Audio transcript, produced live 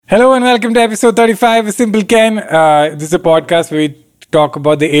Hello and welcome to episode 35 of Simple Ken. This is a podcast where we talk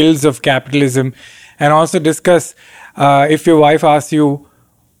about the ills of capitalism and also discuss if your wife asks you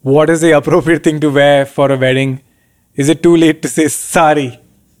what is the appropriate thing to wear for a wedding. Is it too late to say sorry?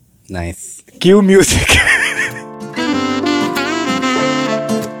 Nice. Cue music.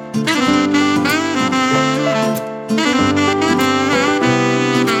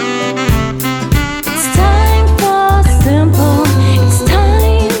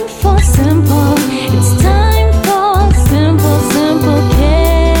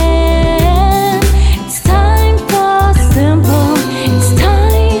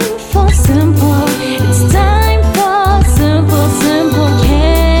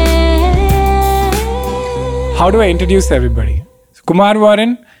 How do I introduce everybody? So Kumar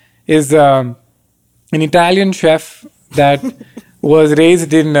Warren is an Italian chef that was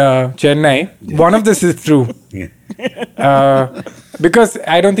raised in Chennai. Yeah. One of this is true. Yeah. Because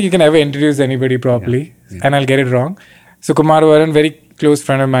I don't think you can ever introduce anybody properly, and I'll get it wrong. So Kumar Warren, very close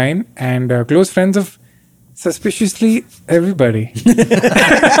friend of mine and close friends of suspiciously everybody.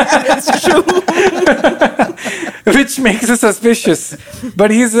 It's true. Which makes us suspicious. But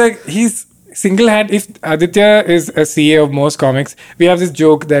he's single-handed. If Aditya is a CA of most comics, we have this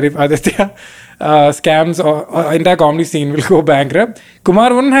joke that if Aditya scams or entire comedy scene will go bankrupt,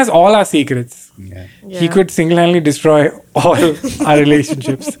 Kumar Warren has all our secrets. Yeah. He could single-handedly destroy all our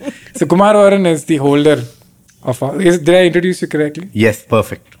relationships. So Kumar Warren is the holder of all. Did I introduce you correctly? Yes,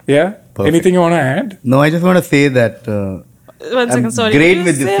 perfect. Yeah? Perfect. Anything you want to add? No, I just want to say that One second, I'm sorry. great Did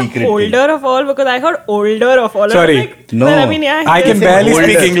with you the say secret holder thing. of all? Because I heard older of all. Sorry. I was like, No. well, I mean, yeah, I can barely holder.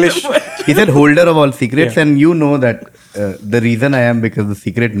 speak English. He said holder of all secrets, and you know that the reason I am because the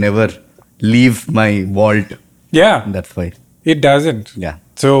secret never leaves my vault. Yeah. That's why. It doesn't. Yeah.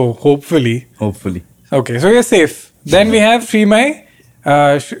 So, hopefully. Okay, so you're safe. Then we have Shrimoy.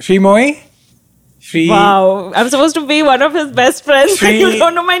 Wow, I'm supposed to be one of his best friends and you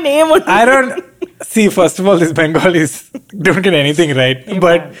don't know my name. I don't... See, first of all, this Bengalis don't get anything right. Yeah.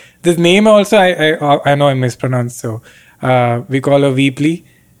 But this name also, I know I mispronounced. So, we call her Weepley.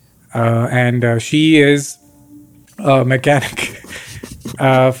 And she is a mechanic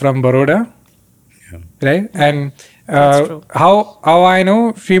from Baroda. Yeah. Right? And That's true. how I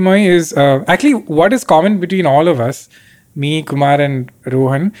know Shrimoy is... actually, what is common between all of us, me, Kumar and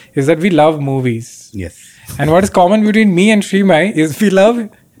Rohan, is that we love movies. Yes. And what is common between me and Shrimoy is we love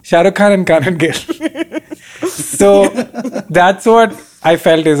Shah Rukh Khan and Kanan Gill. So that's what I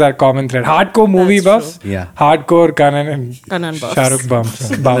felt is our common thread. Hardcore movie That's buffs. Yeah. Hardcore Kanan and buffs. Shah Rukh buffs.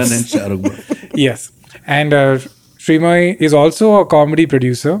 Kanan and Shah Rukh buffs. Yes. And Shrimoy is also a comedy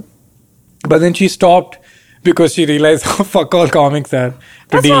producer. But then she stopped because she realized how fuck all comics are to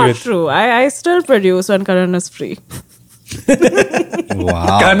That's deal not with. true. I still produce when Karan is free.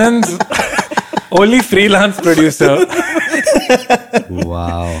 Wow. Kanan's only freelance producer.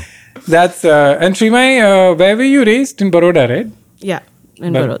 Wow. That's and Shrimoy, where were you raised? In Baroda, right? Yeah,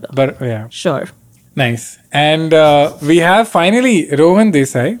 in Baroda. Yeah. Sure. Nice. And we have finally Rohan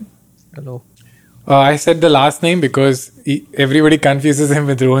Desai. Hello. I said the last name because everybody confuses him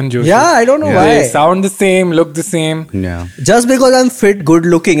with Rohan Joshi. Yeah, I don't know Yeah. They why. sound the same, look the same. Yeah. Just because I'm fit, good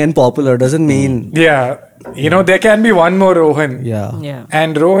looking, and popular doesn't mean. Yeah. You know, there can be one more Rohan. Yeah. Yeah.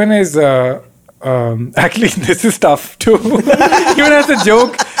 And Rohan is... actually, this is tough too. Even as a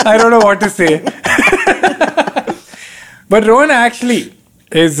joke, I don't know what to say. But Rohan actually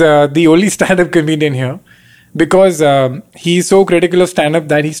is the only stand-up comedian here because he's so critical of stand-up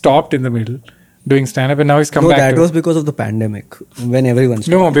that he stopped in the middle doing stand-up and now he's come No, back that to was because of the pandemic when everyone's.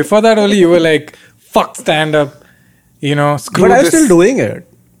 No, before that only you were like, fuck stand-up, you know, screw But I'm this. still doing it.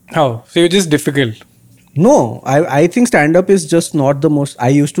 Oh, so you're just difficult. No, I think stand-up is just not the most. I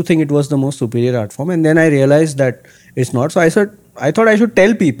used to think it was the most superior art form, and then I realized that it's not. So I thought I should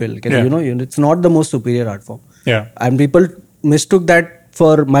tell people, Yeah. it's not the most superior art form. Yeah. And people mistook that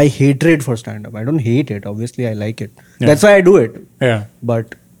for my hatred for stand-up. I don't hate it. Obviously, I like it. Yeah. That's why I do it. Yeah.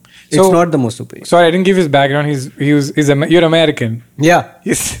 But So- it's not the most superior. Sorry, I didn't give his background. You're American. Yeah.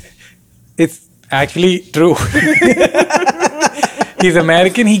 It's actually true. He's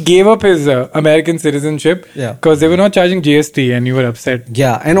American. He gave up his American citizenship Yeah. because they were not charging GST and you were upset.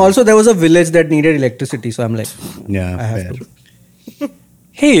 Yeah. And also there was a village that needed electricity. So I'm like, Yeah. I have fair. to.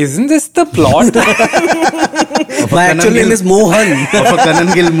 Hey, isn't this the plot? My actual name is Mohan. Of a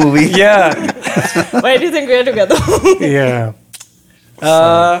Kanan Gill movie. Yeah. Why do you think we're together? Yeah.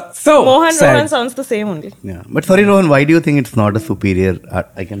 So, Mohan Sad. Rohan sounds the same only. Yeah. But sorry, Rohan, why do you think it's not a superior art?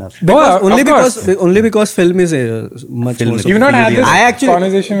 I can ask. Only because film is much Film more. is- you've not had this I actually-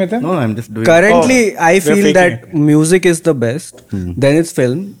 conversation with him? No, I'm just doing. Currently, I they're feel faking that music is the best. Then it's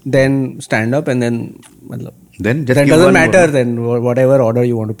film, then stand up, and then. Then just That give doesn't one matter. more. Then whatever order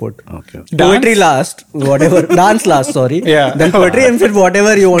you want to put. Okay. Poetry last, whatever. Dance last. Sorry. Yeah. Then poetry and then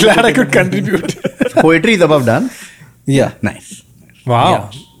whatever you want. Glad to I put could contribute. Poetry is above dance. Yeah. Nice.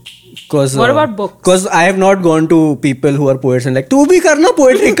 Wow. Cause, What about books? Because I have not gone to people who are poets and like, "Tu bhi karna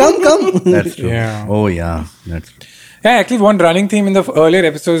poetry, come." That's true. Yeah. Oh yeah, that's true. Yeah, actually, one running theme in the earlier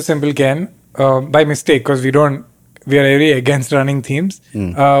episodes of Simple Ken, by mistake, because we are very against running themes,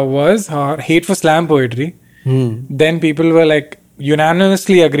 was hate for slam poetry. Then people were like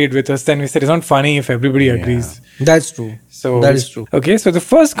unanimously agreed with us. Then we said it's not funny if everybody agrees. That's true. So that is true. Okay, so the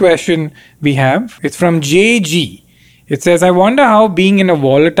first question we have, it's from JG. It says, I wonder how being in a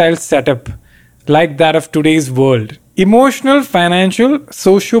volatile setup like that of today's world, emotional, financial,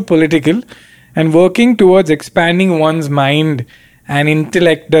 socio-political, and working towards expanding one's mind and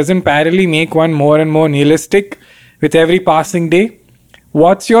intellect doesn't parallelly make one more and more nihilistic with every passing day.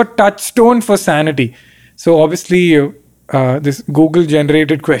 What's your touchstone for sanity? So obviously, this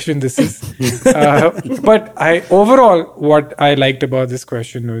Google-generated question this is. But overall, what I liked about this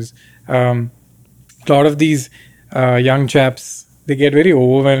question was a lot of these young chaps, they get very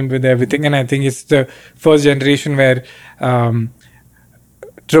overwhelmed with everything, and I think it's the first generation where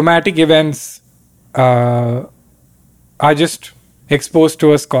traumatic events are just exposed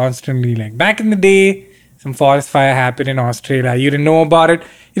to us constantly. Like back in the day, some forest fire happened in Australia. You didn't know about it.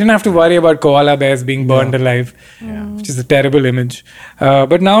 You didn't have to worry about koala bears being burned alive, which is a terrible image.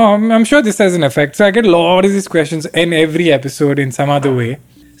 But now I'm sure this has an effect. So I get a lot of these questions in every episode in some other way.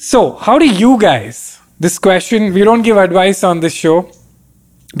 So how do you guys... This question, we don't give advice on this show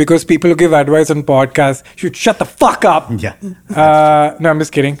because people who give advice on podcasts should shut the fuck up. Yeah. No, I'm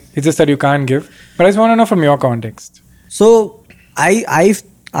just kidding. It's just that you can't give. But I just want to know from your context. So I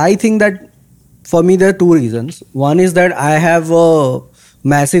think that for me there are two reasons. One is that I have a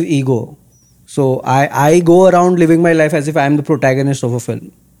massive ego. So I go around living my life as if I am the protagonist of a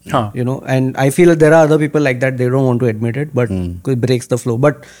film. You know, and I feel that there are other people like that. They don't want to admit it, but it breaks the flow.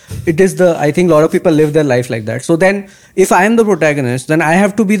 But it is I think a lot of people live their life like that. So then if I am the protagonist, then I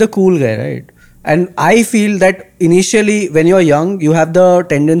have to be the cool guy, right? And I feel that initially when you're young, you have the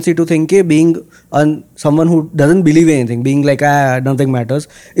tendency to think being someone who doesn't believe anything, being like, nothing matters,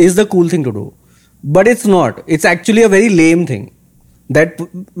 is the cool thing to do. But it's not. It's actually a very lame thing. That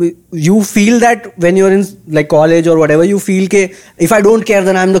you feel that when you're in like college or whatever, you feel if I don't care,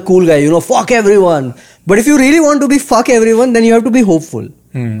 then I'm the cool guy, fuck everyone. But if you really want to be fuck everyone, then you have to be hopeful.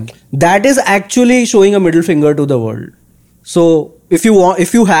 That is actually showing a middle finger to the world. So if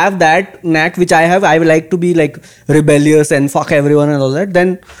you have that knack, which I have, I would like to be like rebellious and fuck everyone and all that,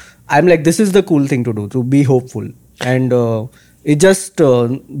 then I'm like, this is the cool thing to do, to be hopeful. And it just,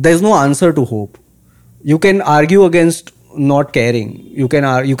 there's no answer to hope. You can argue against not caring. You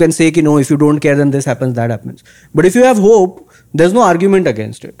can say no, if you don't care, then this happens, that happens. But if you have hope, there's no argument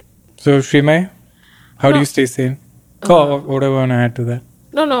against it. So Srimay, how do you stay sane? What do I want to add to that?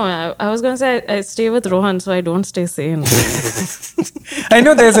 No, I was going to say I stay with Rohan, so I don't stay sane. I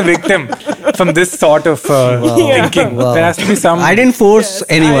know there's a victim from this sort of thinking. Wow. There has to be some... I didn't force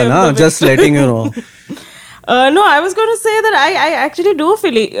anyone, just letting you know. No, I was going to say that I actually do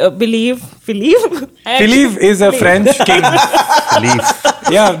believe. Philippe is a French king. Philippe.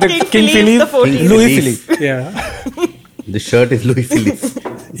 Yeah, the King Philippe. Philippe. Louis Philippe. Yeah. The shirt is Louis Philippe.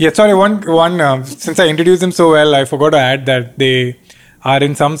 Yeah, sorry, one since I introduced them so well, I forgot to add that they are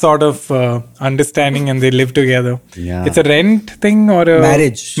in some sort of understanding and they live together. Yeah. It's a rent thing or a...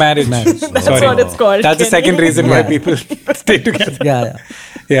 Marriage. Marriage. That's Sorry. what it's called. That's the second reason why Yeah. people stay together. Yeah.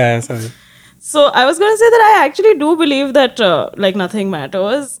 Yeah, sorry. So I was going to say that I actually do believe that like nothing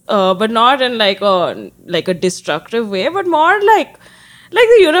matters, but not in like a destructive way, but more like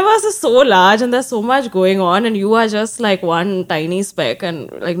the universe is so large and there's so much going on, and you are just like one tiny speck,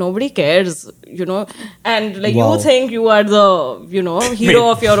 and like nobody cares, and like Wow. you think you are the hero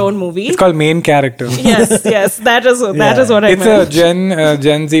of your own movie. It's called main character. Yes, that is what I It's meant. a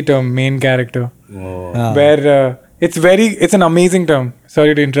Gen Z term, main character, Oh. where it's an amazing term.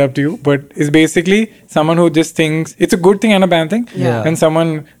 Sorry to interrupt you, but it's basically someone who just thinks it's a good thing and a bad thing. Yeah. When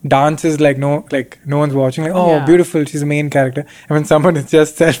someone dances like no one's watching, like, oh, Yeah. beautiful, she's a main character. And when someone is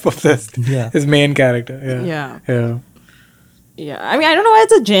just self-obsessed, Yeah. is main character. Yeah. Yeah, I mean, I don't know why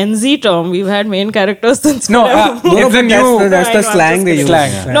it's a Gen Z term. We've had main characters since No, forever. it's a new... That's I the know, I'm slang just they use.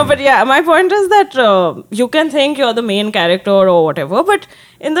 Slang. No, but yeah, my point is that you can think you're the main character or whatever, but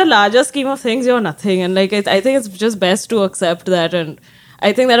in the larger scheme of things, you're nothing. And like, I think it's just best to accept that. And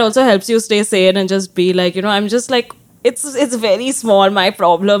I think that also helps you stay sane and just be like, I'm just like, it's very small. My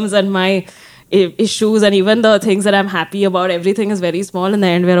problems and my issues and even the things that I'm happy about, everything is very small. In the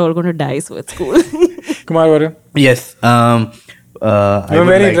end, we're all going to die, so it's cool. Kumar Varun? Yes. I'm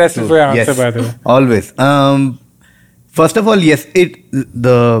very interested for your answer, by the way. Always. First of all, yes,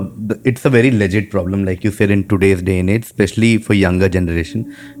 it's a very legit problem, like you said, in today's day and age, especially for younger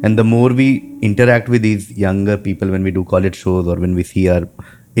generation. And the more we interact with these younger people when we do college shows or when we see our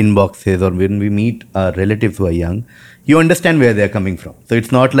inboxes or when we meet our relatives who are young, you understand where they are coming from. So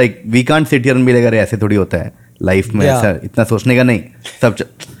it's not like we can't sit here and be like, "अरे ऐसे थोड़ी होता है life में ऐसा इतना सोचने का नहीं सब."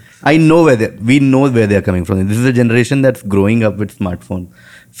 I know we know where they are coming from. This is a generation that's growing up with smartphones.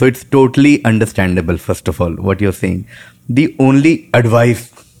 So it's totally understandable, first of all, what you're saying. The only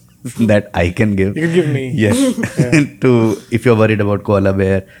advice that I can give. You can give me. Yes. If you're worried about koala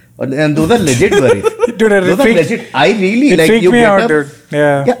bear. And those are legit worries. Dude, those are legit. I really it like freaked you me get out, up. dude.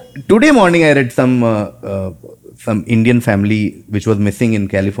 Yeah. Today morning I read some Indian family which was missing in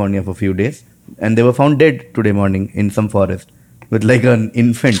California for a few days. And they were found dead today morning in some forest. With like an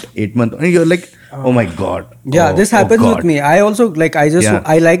infant, 8 months. And you're like, oh my God. Yeah, this happens with me. I also like, I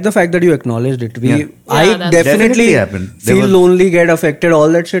like the fact that you acknowledged it. I definitely feel lonely, get affected. All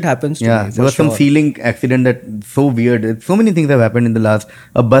that shit happens to me. There was some ceiling accident that's so weird. So many things have happened in the last.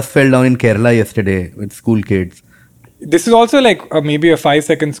 A bus fell down in Kerala yesterday with school kids. This is also like maybe a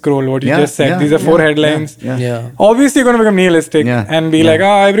 5-second scroll, what you just said. These are 4 headlines. Yeah. Obviously, you're going to become nihilistic and be like,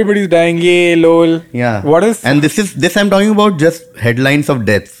 everybody's dying, yay, lol. Yeah. What is... And this I'm talking about just headlines of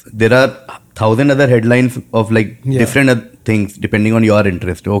deaths. There are 1,000 other headlines of like different things depending on your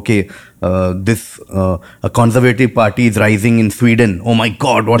interest. Okay, a conservative party is rising in Sweden. Oh my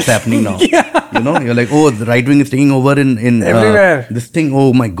God, what's happening now? You're like, oh, the right wing is taking over in everywhere. This thing.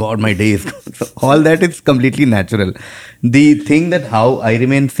 Oh my God, my day is gone. So all that is completely natural. The thing that how I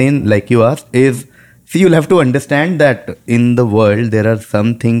remain sane, like you asked, is you'll have to understand that in the world there are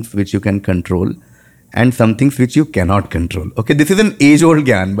some things which you can control and some things which you cannot control. Okay, this is an age-old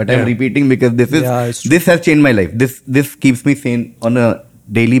gyan, but I'm repeating because this has changed my life. This keeps me sane on a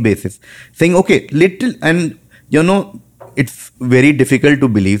daily basis. Saying, okay, and it's very difficult to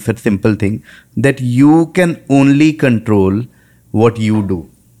believe such simple thing that you can only control what you do.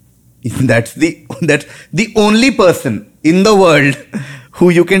 That's the only person in the world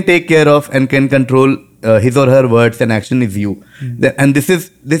who you can take care of and can control his or her words and action is you. And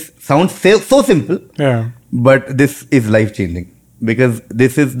this sounds so simple, but this is life changing because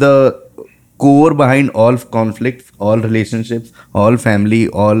this is the core behind all conflicts, all relationships, all family,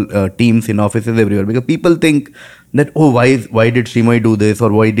 all teams in offices everywhere. Because people think that, oh, why did Srimay do this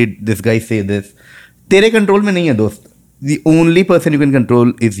or why did this guy say this? Tere control mein nahi hai, dost. The only person you can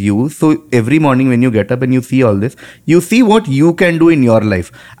control is you. So every morning when you get up and you see all this, you see what you can do in your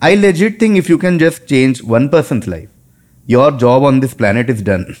life. I legit think if you can just change one person's life, your job on this planet is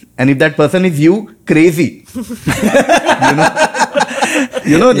done. And if that person is you, crazy.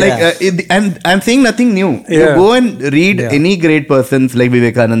 And I'm saying nothing new. You go and read any great persons like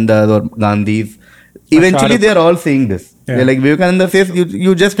Vivekananda or Gandhi's. Eventually they are all saying this. They're like Vivekananda says,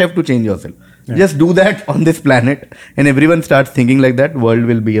 you just have to change yourself. Just do that on this planet and everyone starts thinking like that, world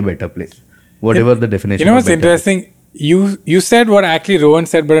will be a better place. Whatever the definition. You know what's interesting? You said what actually Rohan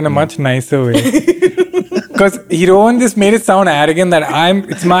said, but in a much nicer way. Because Rohan just made it sound arrogant that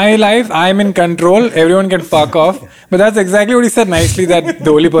it's my life, I'm in control, everyone can fuck off. But that's exactly what he said nicely, that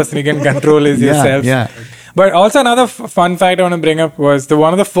the only person you can control is yourself. Yeah. But also another fun fact I want to bring up was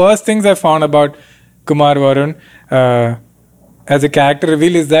one of the first things I found about Kumar Varun as a character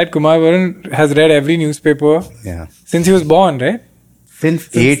reveal is that Kumar Varun has read every newspaper since he was born, right? Since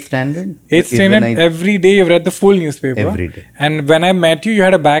 8th standard? 8th standard, every day you've read the full newspaper. Every day. And when I met you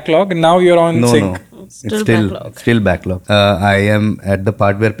had a backlog and now you're on sync. No. It's still backlog. I am at the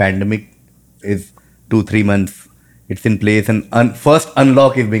part where pandemic is 2-3 months. It's in place and first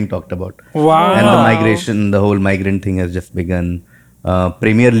unlock is being talked about. Wow. And the migration, the whole migrant thing has just begun.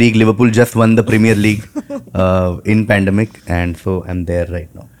 Premier League, Liverpool just won the Premier League in pandemic, and so I'm there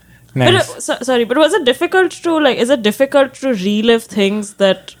right now. Nice. But was it difficult to is it difficult to relive things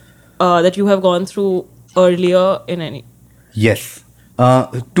that you have gone through earlier in any? Yes.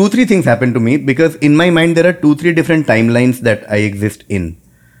 2-3 things happened to me because in my mind there are 2-3 different timelines that I exist in.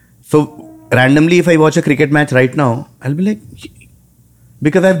 So randomly if I watch a cricket match right now, I'll be like,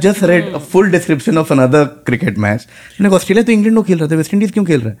 Because I've just read a full description of another cricket match. And like, Australia to England no खेल रहा था, West Indies क्यों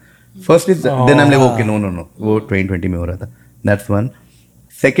खेल रहा है? First is then I'm like, okay, no, वो 2020 में हो रहा था. That's one.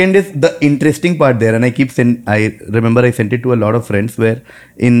 Second is the interesting part there, and I remember I sent it to a lot of friends where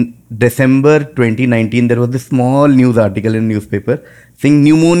in December 2019 there was this small news article in a newspaper saying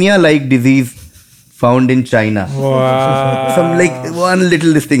pneumonia-like disease found in China. Wow. Some like one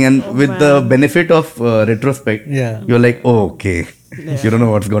little this thing, and with the benefit of retrospect, you're like, oh, okay, you don't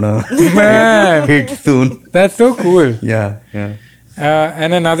know what's gonna hit soon. That's so cool. Yeah.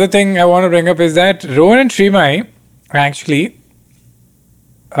 And another thing I want to bring up is that Rohan and Srimai actually,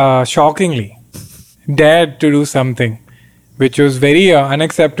 shockingly, dared to do something which was very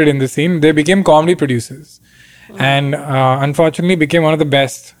unaccepted in the scene. They became comedy producers, and unfortunately became one of the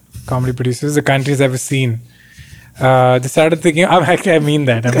best comedy producers the country's ever seen. They started thinking, I mean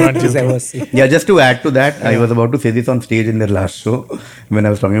that, I'm not joking. Yeah, just to add to that, I was about to say this on stage in their last show when I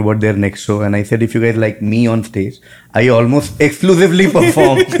was talking about their next show, and I said, if you guys like me on stage, I almost exclusively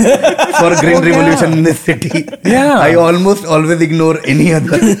perform for Green Revolution in this city. Yeah. I almost always ignore any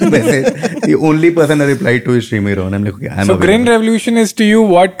other message. The only person I reply to is Srimai Rohan. I'm like, okay, I'm So available. Green Revolution is to you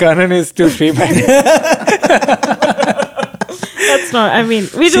what Karan is to Srimai. That's not. I mean,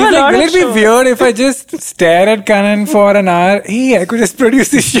 we She's do a like, lot will of it be shows. weird if I just stare at Kanan for an hour? Hey, I could just produce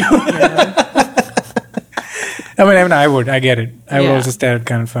this show. I mean, I would. I get it. I would Yeah. also stare at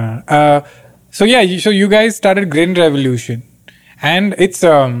Kanan for an hour. So you guys started Green Revolution, and it's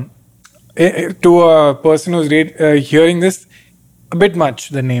to a person who's hearing this, a bit much.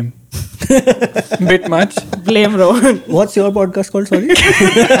 The name, bit much. Blame Rohan. What's your podcast called? Sorry.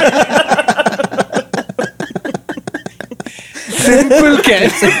 Simple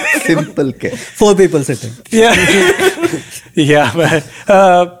cat. Simple case. 4 people sitting. Yeah,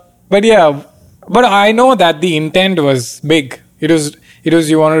 but I know that the intent was big. It was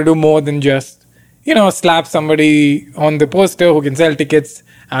you wanted to do more than just slap somebody on the poster who can sell tickets.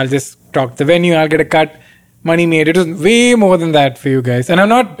 I'll just talk the venue. I'll get a cut. Money made. It was way more than that for you guys. And I'm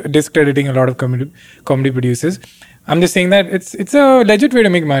not discrediting a lot of comedy producers. I'm just saying that it's a legit way to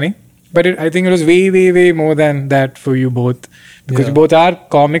make money. But I think it was way, way, way more than that for you both. Because you both are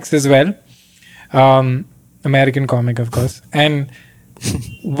comics as well. American comic, of course. And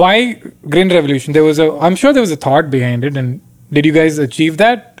why Green Revolution? I'm sure there was a thought behind it. And did you guys achieve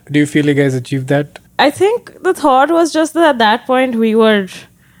that? Do you feel you guys achieved that? I think the thought was just that at that point we were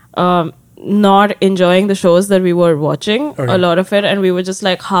not enjoying the shows that we were watching, a lot of it, and we were just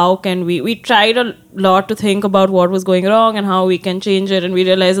like, how can we tried a lot to think about what was going wrong and how we can change it, and we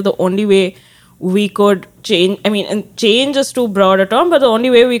realized that the only way we could change, and change is too broad a term, but the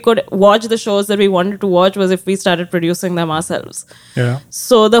only way we could watch the shows that we wanted to watch was if we started producing them ourselves. Yeah.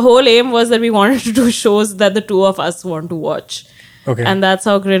 So the whole aim was that we wanted to do shows that the two of us want to watch. Okay. And that's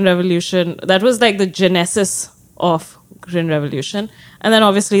how Green Revolution, that was like the genesis of Green Revolution. And then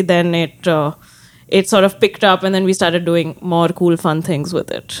obviously then it sort of picked up, and then we started doing more cool, fun things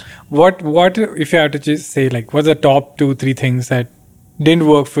with it. What if you had to just say, like, what's the top 2-3 things that didn't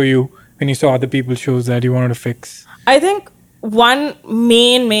work for you when you saw other people's shows that you wanted to fix? I think one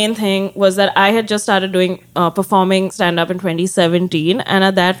main thing was that I had just started doing performing stand-up in 2017, and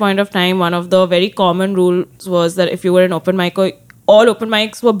at that point of time, one of the very common rules was that if you were an open micer, all open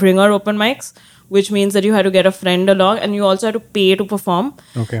mics were bringer open mics, which means that you had to get a friend along, and you also had to pay to perform.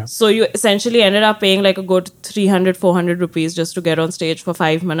 Okay. So you essentially ended up paying like a good 300-400 rupees just to get on stage for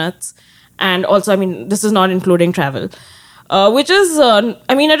 5 minutes. And also, this is not including travel. Which is,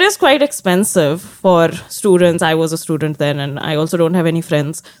 it is quite expensive for students. I was a student then, and I also don't have any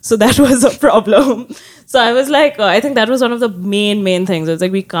friends. So that was a problem. So I was like, I think that was one of the main things. It's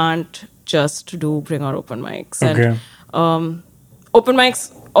like, we can't just do bringer open mics. Okay. And open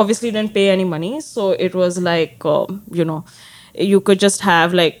mics obviously didn't pay any money. So it was like, you could just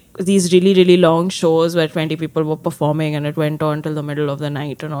have like these really, really long shows where 20 people were performing, and it went on till the middle of the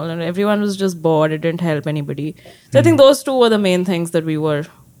night and all. And everyone was just bored. It didn't help anybody. So I think those two were the main things that we were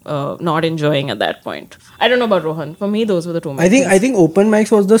not enjoying at that point. I don't know about Rohan. For me, those were the two main things. I think open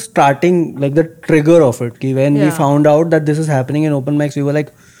mics was the starting, like the trigger of it. Ki when we found out that this is happening in open mics, we were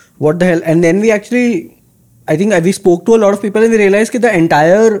like, what the hell? And then we actually, I think we spoke to a lot of people, and we realized that the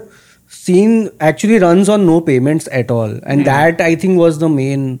entire scene actually runs on no payments at all. And that, I think, was the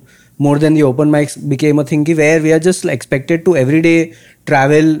main, more than the open mics became a thing where we are just expected to every day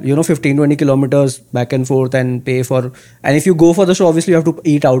travel, 15-20 kilometers back and forth and pay for, and if you go for the show, obviously you have to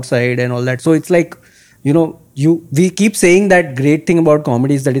eat outside and all that. So it's like, we keep saying that great thing about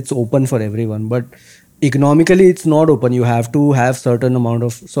comedy is that it's open for everyone, but economically it's not open. You have to have certain amount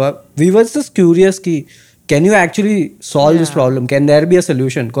of, so we were just curious ki can you actually solve this problem? Can there be a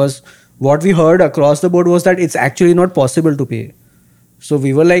solution? Because what we heard across the board was that it's actually not possible to pay. So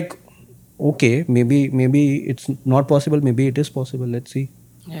we were like, okay, maybe it's not possible, maybe it is possible. Let's see.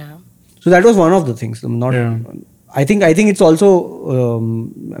 Yeah. So that was one of the things. I think it's also.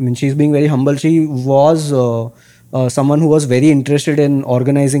 She's being very humble. She was someone who was very interested in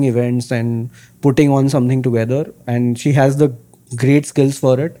organizing events and putting on something together, and she has the great skills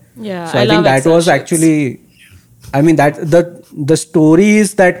for it. Yeah, so I think that was actually. That the story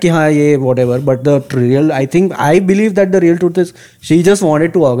is that whatever, but the real, I believe that the real truth is she just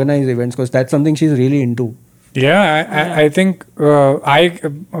wanted to organize events because that's something she's really into. Yeah, I think I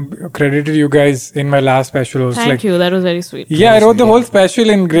credited you guys in my last special. Thank you, that was very sweet. Yeah, I wrote the whole special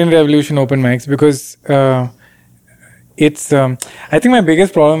in Green Revolution open mics because it's. I think my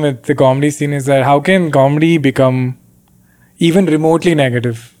biggest problem with the comedy scene is that how can comedy become even remotely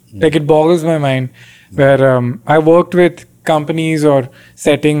negative? Like it boggles my mind. Where I worked with companies or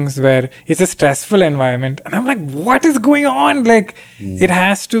settings where it's a stressful environment, and I'm like, what is going on? Like, it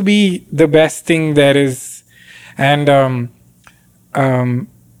has to be the best thing there is. And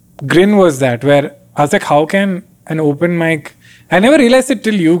Grin was that, where I was like, how can an open mic? I never realized it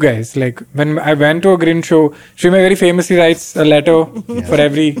till you guys. Like, when I went to a Grin show, Shrima very famously writes a letter for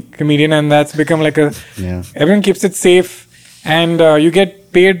every comedian, and that's become like a. Yeah. Everyone keeps it safe, and you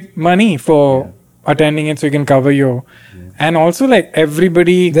get paid money for attending it, so you can cover your. And also, like,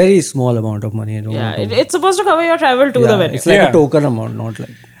 everybody. Very small amount of money. It's supposed to cover your travel to the venue. It's like a token amount, not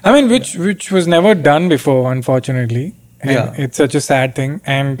like. I mean, which was never done before, unfortunately. And it's such a sad thing.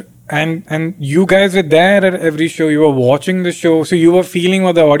 And you guys were there at every show. You were watching the show, so you were feeling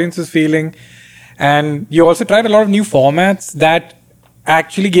what the audience was feeling. And you also tried a lot of new formats that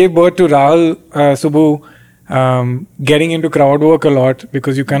actually gave birth to Rahul Subbu getting into crowd work a lot,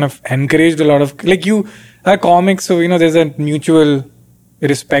 because you kind of encouraged a lot of, like, you are comics, so there's a mutual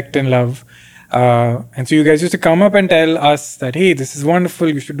respect and love, and so you guys used to come up and tell us that, hey, this is wonderful,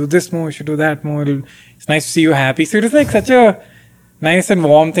 you should do this more, you should do that more, it's nice to see you happy. So it was like such a nice and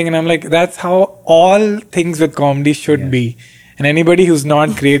warm thing, and I'm like, that's how all things with comedy should be. And anybody who's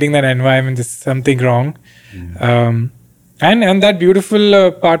not creating that environment, is something wrong. And that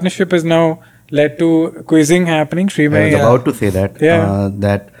beautiful partnership is now led to quizzing happening. Shrima, I was about to say that.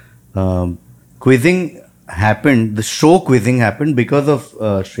 Quizzing happened, the show quizzing happened because of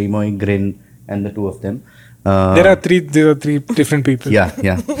Shrimoy, Grin, and the two of them. There are three different people. Yeah.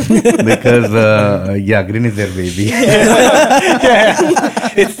 Because, Grin is their baby.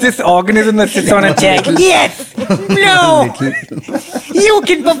 It's this organism that sits on a chair. Yes! No! You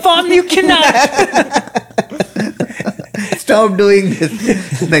can perform, you cannot! Stop doing this.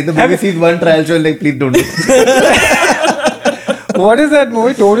 Like the baby sees one trial show, like, please don't do it. What is that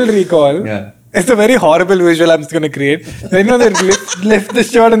movie? Total Recall. Yeah. It's a very horrible visual I'm just going to create. They lift the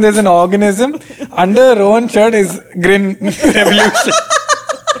shirt and there's an organism. Under Rowan's shirt is Grin Revolution.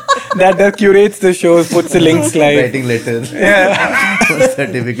 that curates the shows, puts the links like. Writing letters. Yeah.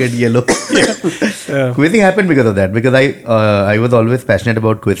 Certificate yellow. Quizzing happened because of that. Because I was always passionate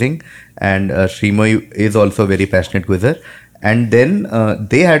about quizzing. And Shrimoy is also a very passionate quizzer. And then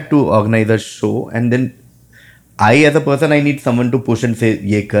they had to organize a show. And then I, as a person, I need someone to push and say,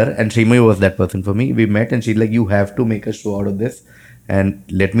 ye kar. And Shrimoy was that person for me. We met and she's like, you have to make a show out of this. And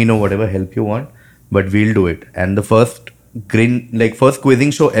let me know whatever help you want. But we'll do it. And the first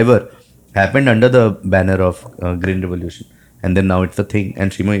quizzing show ever happened under the banner of Green Revolution. And then now it's a thing.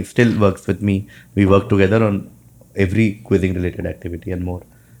 And Shrimoy still works with me. We work together on every quizzing related activity and more.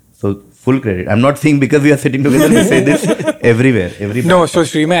 So full credit. I'm not saying because we are sitting together we say this everywhere. No, so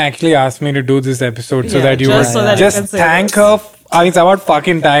Shrima actually asked me to do this episode so that you just would so that just thank her. It's about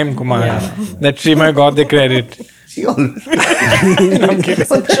fucking time, Kumar, that Shrima got the credit. She always.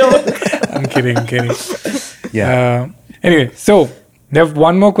 I'm kidding. Yeah. Anyway, so we have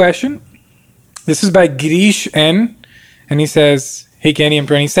one more question. This is by Girish N. And he says, hey Kenny, I'm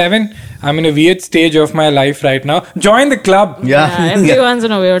 27. I'm in a weird stage of my life right now. Join the club. Yeah. Everyone's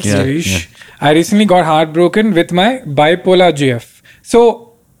in a weird stage. Girish. I recently got heartbroken with my bipolar GF.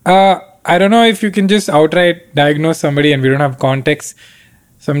 So, I don't know if you can just outright diagnose somebody and we don't have context.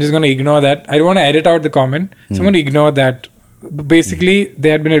 So I'm just going to ignore that. I don't want to edit out the comment. So I'm going to ignore that. Basically, they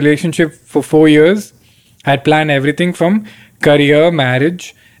had been in a relationship for 4 years. I had planned everything from career,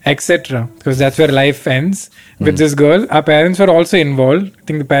 marriage, etc. Because that's where life ends with this girl. Our parents were also involved. I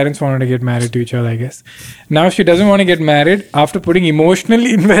think the parents wanted to get married to each other, I guess. Now she doesn't want to get married after putting emotional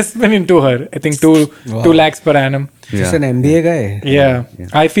investment into her. I think 2 lakhs per annum. Just an MBA guy. Yeah.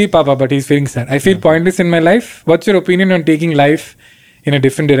 I feel, Papa, but he's feeling sad. I feel pointless in my life. What's your opinion on taking life in a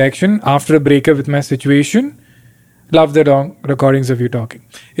different direction after a breakup with my situation. Love the recordings of you talking.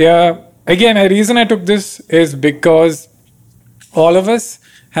 Yeah. Again, a reason I took this is because all of us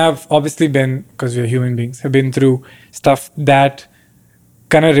have obviously been, because we're human beings, have been through stuff that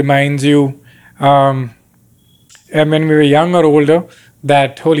kind of reminds you, and when we were young or older,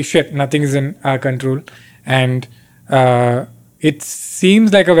 that holy shit, nothing is in our control. And it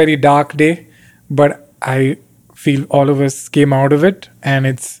seems like a very dark day, but I feel all of us came out of it, and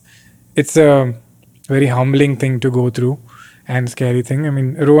it's a very humbling thing to go through and scary thing. I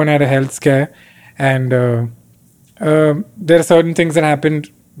mean, Rohan had a health scare, and there are certain things that happened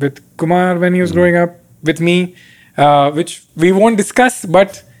with Kumar when he was growing up, with me, which we won't discuss,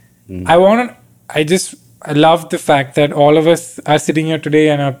 but I love the fact that all of us are sitting here today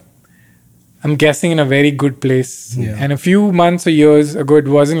and I'm guessing in a very good place. Yeah. And a few months or years ago, it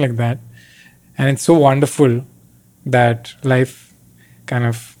wasn't like that. And it's so wonderful that life kind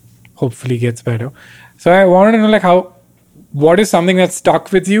of hopefully gets better. So I wanted to know, what is something that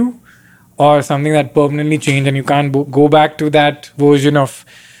stuck with you, or something that permanently changed and you can't go back to that version of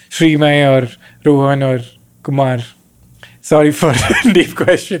Srimay or Rohan or Kumar? Sorry for the deep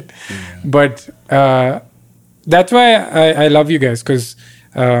question. Yeah. But that's why I love you guys, because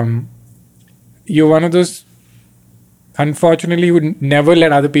you're one of those, unfortunately, who would never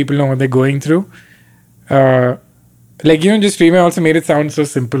let other people know what they're going through. Just Srimay also made it sound so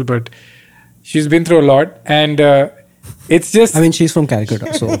simple, but she's been through a lot, and it's just... I mean, she's from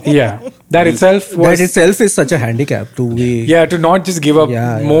Calcutta, so... Yeah. That itself is such a handicap to be... Yeah, to not just give up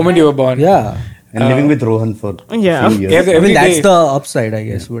the moment you were born. Yeah. And living with Rohan for few years. I mean, that's the upside, I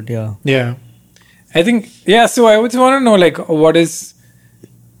guess, but yeah. Yeah. I think, so I would want to know, what is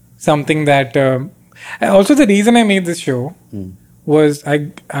something that... also, the reason I made this show was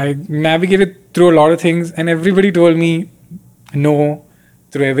I navigated through a lot of things, and everybody told me no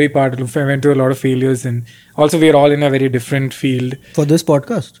through every part. I went through a lot of failures, and also we are all in a very different field. For this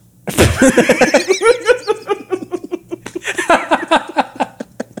podcast.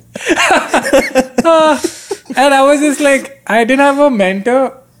 And I was just I didn't have a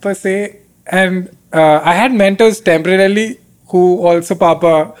mentor per se, and I had mentors temporarily who also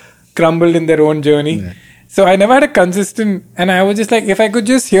crumbled in their own journey. Yeah. So I never had a consistent, and I was just if I could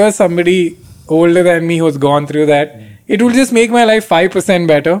just hear somebody older than me who's gone through that, it will just make my life 5%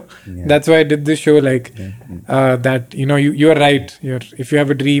 better. Yeah. That's why I did this show, that, you are right. If you have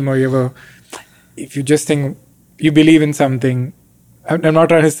a dream, or if you just think, you believe in something, I'm not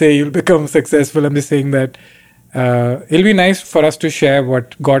trying to say you'll become successful. I'm just saying that it'll be nice for us to share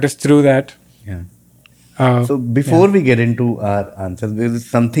what got us through that. Yeah. So before we get into our answers, there is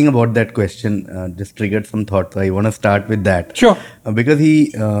something about that question just triggered some thought. So I want to start with that. Sure. Because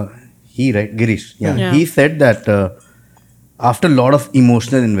he right, Girish. Yeah. He said that after a lot of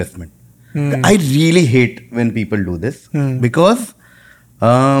emotional investment, I really hate when people do this because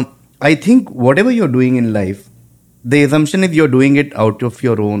I think whatever you're doing in life, the assumption is you're doing it out of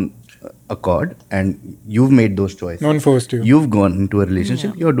your own accord, and you've made those choices. No one forced you. You've gone into a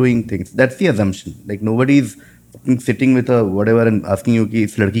relationship, you're doing things. That's the assumption. Nobody's sitting with a whatever and asking you ki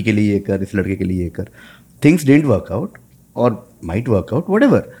is ladki ke liye ye kar, is ladke ke liye ye kar. Things didn't work out or might work out,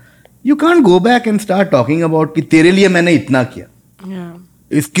 whatever. You can't go back and start talking about कि तेरे लिए मैंने इतना किया. Yeah.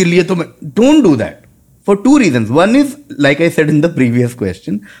 इसके लिए तो मैं... Don't do that. For two reasons. One is, like I said in the previous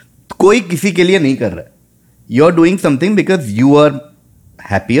question, कोई किसी के लिए नहीं कर रहा है. You're doing something because you are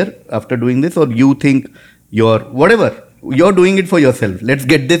happier after doing this, or you think you're whatever. You're doing it for yourself. Let's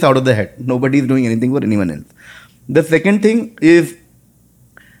get this out of the head. Nobody is doing anything for anyone else. The second thing is,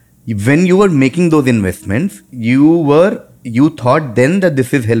 when you were making those investments, you thought then that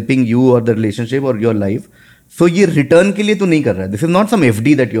this is helping you or the relationship or your life. So ये return के लिए तो नहीं कर रहा है. This is not some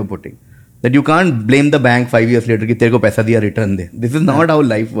FD that you're putting. That you can't blame the bank 5 years later कि तेरे को पैसा दिया return दे. This is not how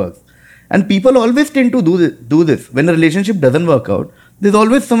life works. And people always tend to do this. When a relationship doesn't work out, there's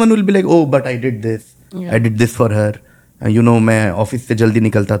always someone who will be like, oh, but I did this. Yeah. I did this for her. मैं office से जल्दी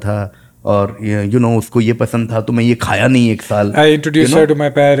निकलता था. और उसको ये पसंद था तो मैं ये खाया नहीं एक साल. I introduced her to my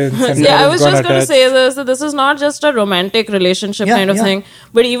parents. And I was just going to say this. So this is not just a romantic relationship kind of thing,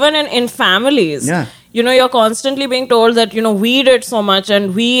 but even in families. Yeah. You're constantly being told that, we did so much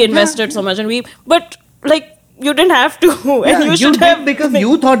and we invested so much but you didn't have to. And you should have. Because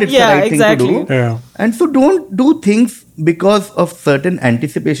you thought it's the right thing to do. Yeah. And so don't do things because of certain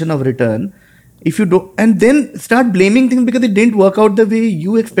anticipation of return. If you don't, and then start blaming things because it didn't work out the way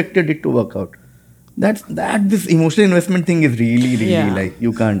you expected it to work out. This emotional investment thing is really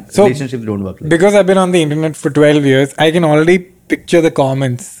you can't. So, relationships don't work like because I've been on the internet for 12 years, I can already picture the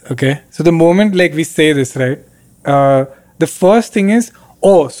comments. Okay. So the moment we say this, right? the first thing is,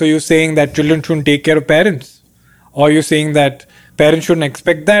 oh, so you're saying that children shouldn't take care of parents, or you're saying that parents shouldn't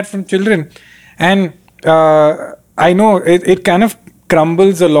expect that from children. And I know it kind of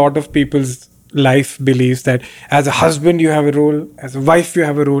crumbles a lot of people's life beliefs that as a husband you have a role, as a wife you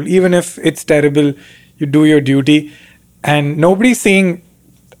have a role, even if it's terrible, you do your duty. And nobody's saying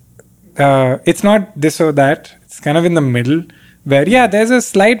it's not this or that. It's kind of in the middle where, yeah, there's a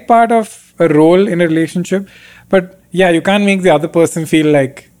slight part of a role in a relationship, but yeah, you can't make the other person feel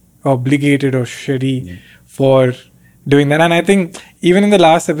like obligated or shitty for doing that. And I think even in the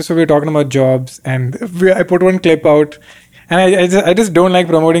last episode we were talking about jobs, and I put one clip out, and I just don't like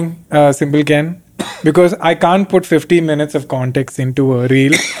promoting Simple Ken because I can't put 15 minutes of context into a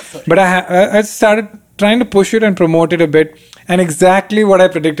reel. But I started trying to push it and promote it a bit, and exactly what I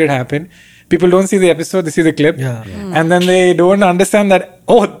predicted happened. People don't see the episode, they see the clip, and then they don't understand that,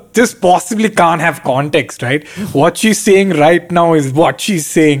 oh, this possibly can't have context, right? What she's saying right now is what she's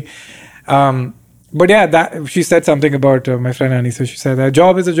saying. But yeah, that she said something about my friend Annie. So she said, a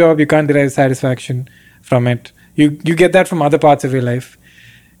job is a job, you can't derive satisfaction from it. You get that from other parts of your life.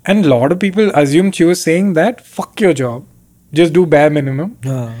 And a lot of people assumed she was saying that, fuck your job, just do bare minimum.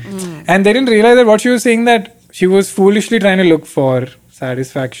 And they didn't realize that what she was saying, that she was foolishly trying to look for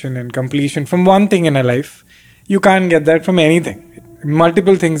satisfaction and completion from one thing in her life. You can't get that from anything.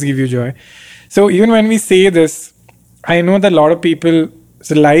 Multiple things give you joy. So even when we say this, I know that a lot of people,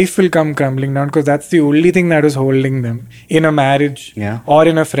 so life will come crumbling down because that's the only thing that is holding them in a marriage or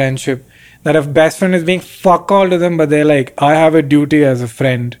in a friendship. That a best friend is being fuck all to them, but they're like, I have a duty as a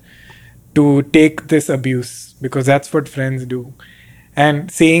friend to take this abuse because that's what friends do. And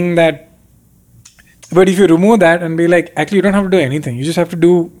saying that, but if you remove that and be like, actually you don't have to do anything, you just have to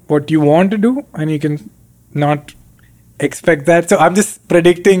do what you want to do, and you can not expect that. So I'm just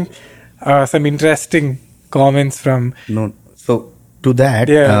predicting some interesting comments from So to that,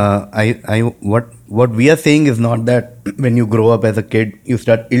 what we are saying is not that when you grow up as a kid you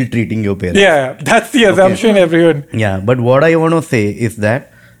start ill-treating your parents. Yeah, that's the assumption everyone. Yeah, but what I want to say is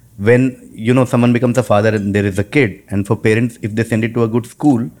that when someone becomes a father and there is a kid, and for parents, if they send it to a good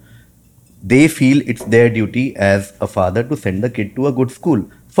school, they feel it's their duty as a father to send the kid to a good school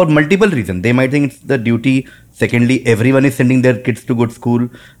for multiple reasons. They might think it's the duty. Secondly, everyone is sending their kids to good school.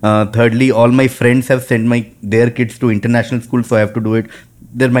 Thirdly, all my friends have sent their kids to international school, so I have to do it.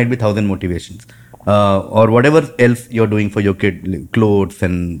 There might be 1,000 motivations. Or whatever else you're doing for your kid, clothes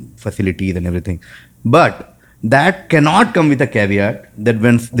and facilities and everything. But that cannot come with a caveat that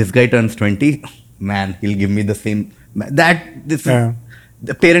when this guy turns 20, man, he'll give me the same.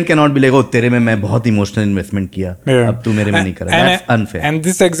 The parent cannot be like, oh, तेरे में मैं बहुत emotional investment किया, अब तू मेरे में नहीं करा. That's unfair. And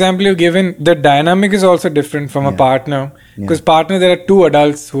this example you've given, the dynamic is also different from a partner. Because partner, there are two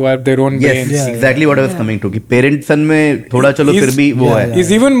adults who have their own brains. Yes, exactly what I was coming to. कि parent son में थोड़ा चलो फिर भी वो है.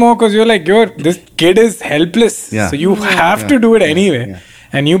 It's even more because you're like, this kid is helpless. So you have to do it anyway.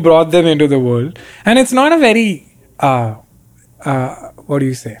 And you brought them into the world. And it's not a very, what do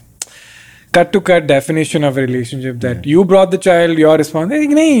you say? Cut-to-cut definition of a relationship that you brought the child, your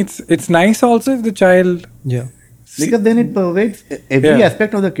responsibility. It's nice also if the child... Because then it pervades every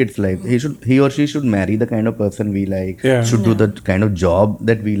aspect of the kid's life. He or she should marry the kind of person we like, should do the kind of job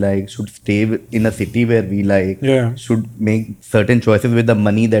that we like, should stay in a city where we like, should make certain choices with the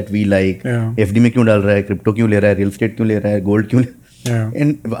money that we like. FD में क्यों डाल रहा है, crypto क्यों ले रहा है, real estate क्यों ले रहा है, gold क्यों ले.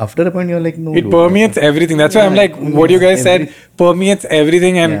 And after a point you're like, no. It permeates everything. That's why I'm like, what you guys said permeates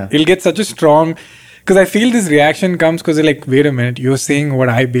everything, and it'll get such a strong... Because I feel this reaction comes because they're like, wait a minute, you're saying what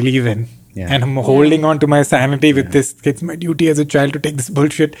I believe in. And I'm holding on to my sanity with this. It's my duty as a child to take this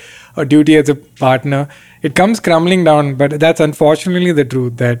bullshit, or duty as a partner. It comes crumbling down, but that's unfortunately the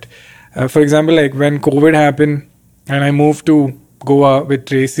truth. That, for example, like when COVID happened and I moved to Goa with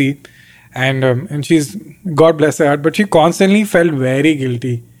Tracy, and she's, God bless her heart, but she constantly felt very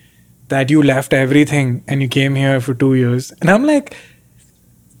guilty that you left everything and you came here for 2 years. And I'm like,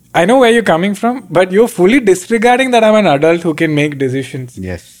 I know where you're coming from, but you're fully disregarding that I'm an adult who can make decisions.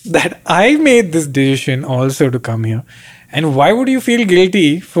 Yes. That I made this decision also to come here. And why would you feel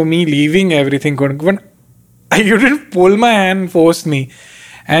guilty for me leaving everything? When you didn't pull my hand and force me.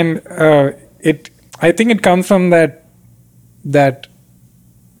 And I think it comes from that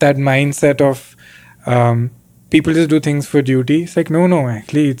mindset of people just do things for duty. It's like, no,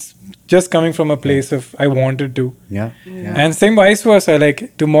 actually, it's just coming from a place of I wanted to. Yeah. And same vice versa.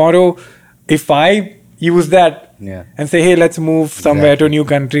 Like tomorrow, if I use that Yeah. and say, hey, let's move somewhere to a new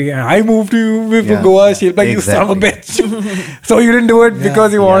country. And I moved to Goa. She'll be like, you son of a bitch. So you didn't do it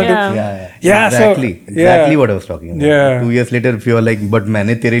because you wanted Yeah. to. Yeah, exactly. so, Exactly what I was talking about. Yeah. 2 years later, if you're like, but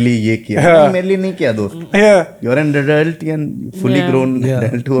मैंने तेरे लिए ये किया, Yeah. नहीं, मेरे लिए नहीं किया दोस्त. Yeah. You're an adult and fully Yeah. grown Yeah.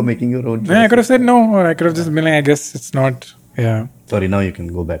 adult who are making your own Yeah, I choices. could have said no, or I could have just been like, I guess it's not. Yeah. Sorry, now you can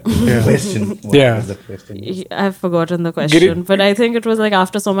go back to the question. What Yeah. was the question? I've forgotten the Get it? question, but I think it was like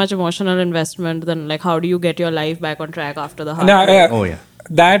after so much emotional investment, then like how do you get your life back on track after the No, heartbreak? Oh, yeah.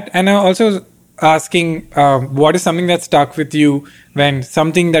 That, and I also was asking, what is something that stuck with you when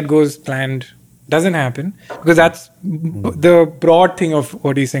something that goes planned doesn't happen? Because that's the broad thing of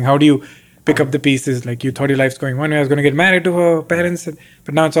what he's saying. How do you pick up the pieces? Like you thought your life's going one way, I was going to get married to her parents,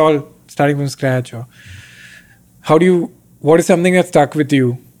 but now it's all starting from scratch. Or how do you? What is something that stuck with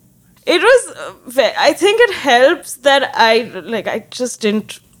you? It was, I think it helps that I just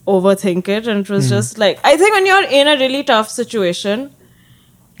didn't overthink it. And it was just like, I think when you're in a really tough situation,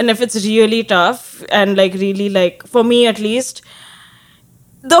 and if it's really tough and like really like, for me at least,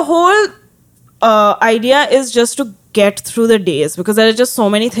 the whole idea is just to get through the days because there are just so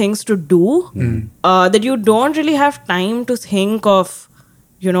many things to do that you don't really have time to think of,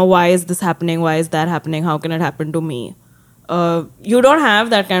 you know, why is this happening? Why is that happening? How can it happen to me? You don't have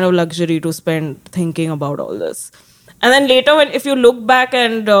that kind of luxury to spend thinking about all this. And then later, if you look back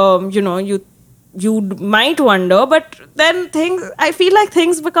and you know, you might wonder, but then I feel like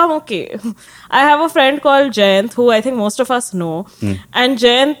things become okay. I have a friend called Jayant, who I think most of us know, and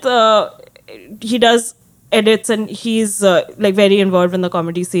Jayant, he does edits and he's like very involved in the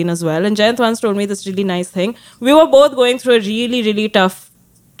comedy scene as well. And Jayant once told me this really nice thing. We were both going through a really, really tough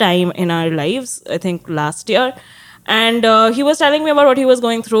time in our lives, I think last year. And he was telling me about what he was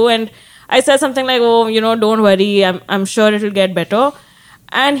going through, and I said something like, "Oh, you know, don't worry. I'm sure it will get better."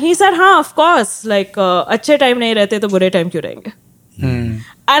 And he said, "Haan, of course. Like, अच्छे time नहीं रहते तो बुरे time क्यों रहेंगे?"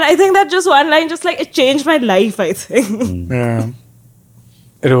 And I think that just one line, just like it changed my life. I think. Yeah.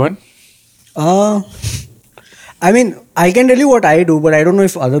 Rohan? I mean, I can tell you what I do, but I don't know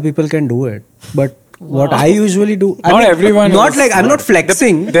if other people can do it. But what I usually do, Not everyone Not is- like I'm not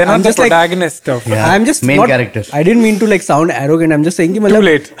flexing. They're not I'm the just like protagonist of. Yeah. I'm just Main not, characters. I didn't mean to like sound arrogant. I'm just saying, Too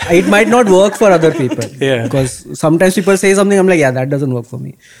late. it might not work for other people. Yeah. Because sometimes people say something, I'm like, yeah, that doesn't work for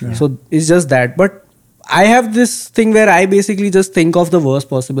me. So it's just that. But I have this thing where I basically just think of the worst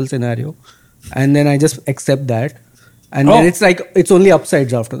possible scenario, and then I just accept that, and then Oh. it's like it's only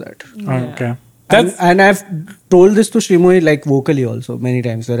upsides after that. Okay. And I've told this to Shrimoy like vocally also many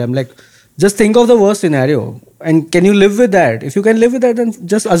times where I'm like, just think of the worst scenario and can you live with that? If you can live with that, then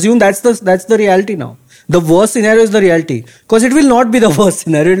just assume that's the reality now. The worst scenario is the reality because it will not be the worst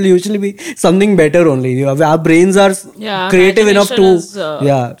scenario. It will usually be something better only. Our brains are creative enough to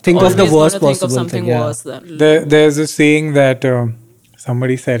imagination is, think of the always worst gonna think of possible something thing. Yeah. worse than. There's a saying that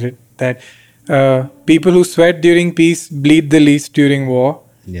somebody said it that people who sweat during peace bleed the least during war.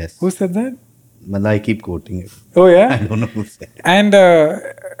 Yes. Who said that? Well, I keep quoting it. Oh I yeah. don't know who said it. And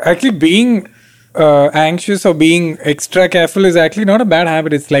actually being anxious or being extra careful is actually not a bad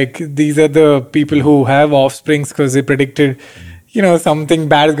habit. It's like these are the people who have offsprings because they predicted, you know, something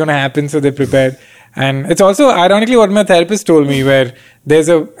bad is going to happen, so they prepared. And it's also ironically what my therapist told me, where there's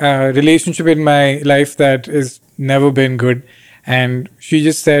a relationship in my life that has never been good, and she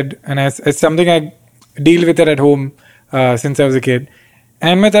just said, and as something I deal with it at home since I was a kid.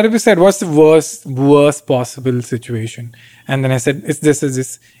 And my therapist said, what's the worst possible situation? And then I said, it's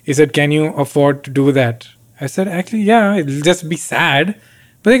this. He said, can you afford to do that? I said, actually, yeah, it'll just be sad.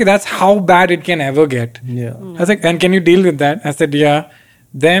 But like, that's how bad it can ever get. Yeah. I was like, and can you deal with that? I said, yeah.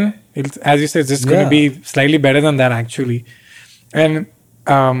 Then, as you said, it's just going to be slightly better than that, actually. And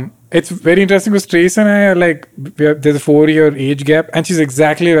it's very interesting because Trace and I are like, there's a 4-year age gap. And she's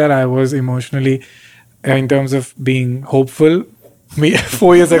exactly where I was emotionally in terms of being hopeful. Me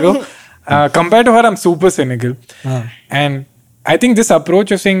 4 years ago, compared to her, I'm super cynical. And I think this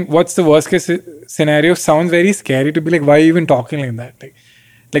approach of saying what's the worst case scenario sounds very scary to be like, why are you even talking like that?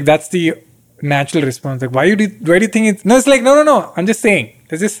 Like that's the natural response. Like, why do you think it's... No, it's like, no. I'm just saying.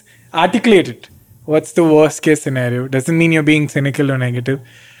 Let's just articulate it. What's the worst case scenario? Doesn't mean you're being cynical or negative.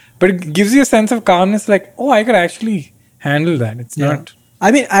 But it gives you a sense of calmness like, oh, I could actually handle that. It's not...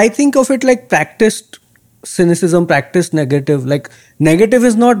 I mean, I think of it like practiced cynicism, practiced negative. Like negative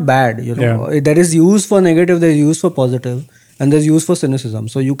is not bad, you know. Yeah. There is use for negative, there is use for positive, and there's use for cynicism.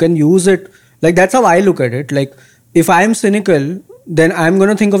 So you can use it. Like that's how I look at it. Like if I'm cynical, then I'm going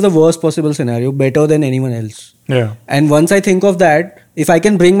to think of the worst possible scenario better than anyone else. Yeah. And once I think of that, if I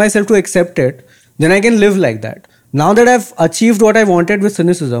can bring myself to accept it, then I can live like that. Now that I've achieved what I wanted with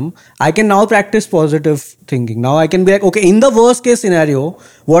cynicism, I can now practice positive thinking. Now I can be like, okay, in the worst case scenario,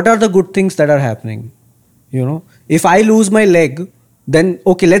 what are the good things that are happening? You know, if I lose my leg, then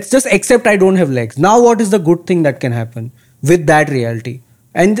okay, let's just accept I don't have legs. Now what is the good thing that can happen with that reality?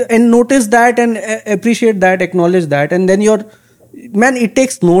 And notice that and appreciate that, acknowledge that, and then man, it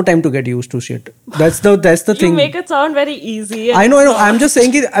takes no time to get used to shit. That's the thing. You make it sound very easy. I know. I'm just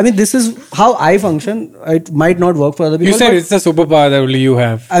saying it. I mean, this is how I function. It might not work for other people. You said it's the superpower that only you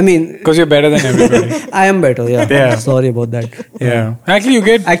have. I mean, because you're better than everybody. I am better. Yeah. Sorry about that. Yeah.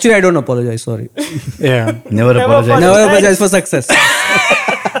 Actually, I don't apologize. Sorry. Yeah. Never apologize. Never apologize for success.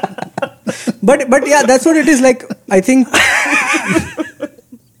 but yeah, that's what it is. Like, I think.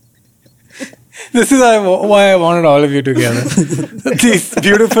 This is why I wanted all of you together. These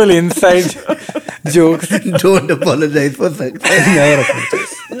beautiful inside jokes. Don't apologize for success.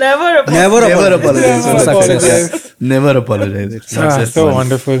 Never apologize. Never apologize for success. Apologize. Never apologize. It's not just so once,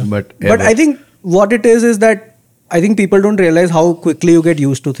 wonderful. But I think what it is that I think people don't realize how quickly you get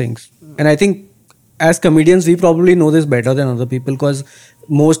used to things. And I think as comedians, we probably know this better than other people because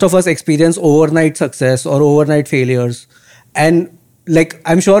most of us experience overnight success or overnight failures. And like,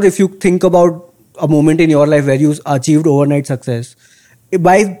 I'm sure if you think about a moment in your life where you achieved overnight success,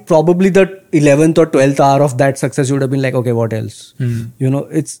 by probably the 11th or 12th hour of that success, you would have been like, okay, what else? You know,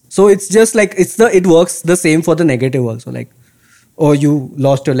 it's just like, it works the same for the negative also. Like, oh, you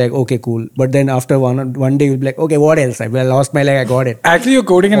lost your leg, okay, cool. But then after one day, you'll be like, okay, what else? I lost my leg, I got it. Actually, you're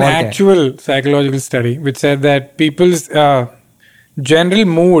quoting an actual psychological study which said that people's general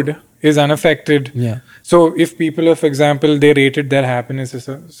mood is unaffected. Yeah. So if people, for example, they rated their happiness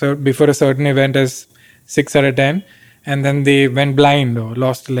before a certain event as 6 out of 10, and then they went blind or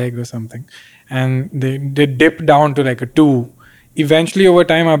lost a leg or something, and they dip down to like a 2. Eventually, over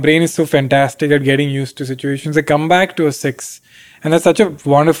time, our brain is so fantastic at getting used to situations, they come back to a 6. And that's such a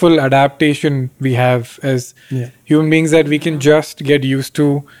wonderful adaptation we have as human beings, that we can just get used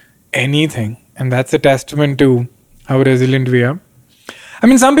to anything. And that's a testament to how resilient we are. I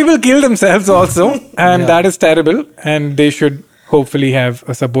mean, some people kill themselves also, and that is terrible. And they should hopefully have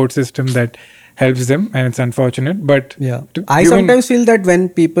a support system that helps them. And it's unfortunate, but I sometimes feel that when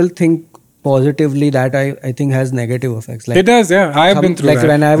people think positively, that I think has negative effects. Like, it does, yeah. I have been through that. Like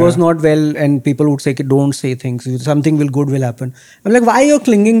when I was not well, and people would say, "Don't say things. Something good will happen." I'm like, why are you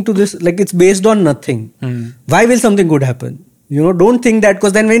clinging to this? Like, it's based on nothing. Why will something good happen? You know, don't think that,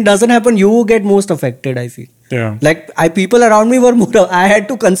 because then when it doesn't happen, you get most affected, I feel. Yeah. Like, people around me were more, I had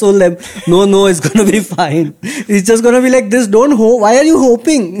to console them. No, it's going to be fine. It's just going to be like this. Don't hope. Why are you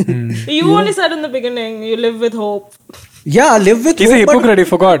hoping? You only said in the beginning, you live with hope. Yeah, live with He's hope. a hypocrite, he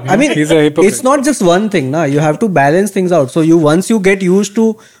forgot. I mean, he's a hypocrite. It's not just one thing. You have to balance things out. So once you get used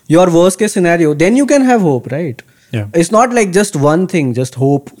to your worst case scenario, then you can have hope, right? Yeah. It's not like just one thing, just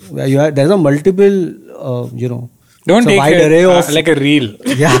hope. There's a multiple, Don't take wide array of like a reel.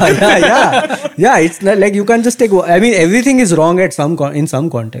 Yeah. It's not like you can't just take. I mean, everything is wrong at in some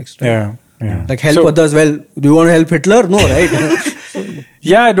context. Right? Yeah. Like help others. Well, do you want to help Hitler? No, right?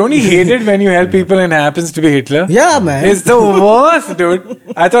 Yeah, don't you hate it when you help people and it happens to be Hitler? Yeah, man. It's the worst, dude.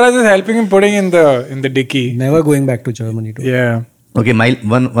 I thought I was just helping him putting in the dicky. Never going back to Germany. Too. Yeah. Okay,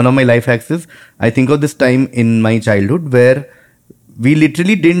 one of my life hacks is, I think of this time in my childhood where we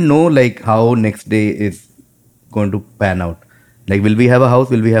literally didn't know like how next day is going to pan out. Like, will we have a house?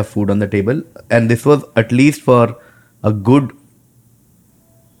 Will we have food on the table? And this was at least for a good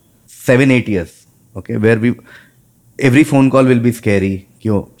 7-8 years. Okay, where every phone call will be scary.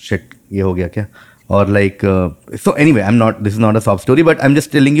 Yo, shit, ye ho gaya kya? Or like, so anyway, this is not a sob story, but I'm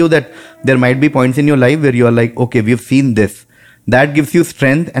just telling you that there might be points in your life where you are like, okay, we've seen this. That gives you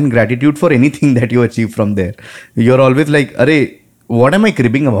strength and gratitude for anything that you achieve from there. You're always like, arey, what am I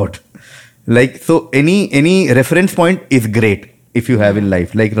cribbing about? Like, so any reference point is great if you have in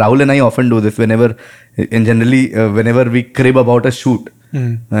life. Like Rahul and I often do this whenever we crib about a shoot.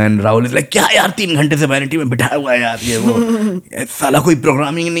 And Rahul is like, क्या यार 3 घंटे से vanity में बिठाया हुआ है यार ये वो साला कोई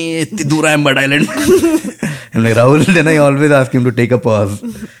programming नहीं है इतनी दूर है Ambert Island. And like Rahul, then I always ask him to take a pause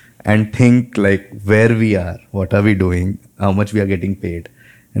and think like where we are, what are we doing, how much we are getting paid,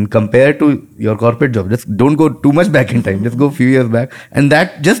 and compare to your corporate job. Just don't go too much back in time. Just go a few years back, and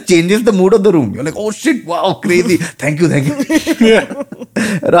that just changes the mood of the room. You're like, oh shit, wow, crazy. Thank you. Yeah.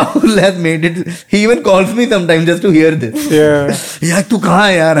 Rahul has made it. He even calls me sometimes just to hear this. Yeah. यार तू कहाँ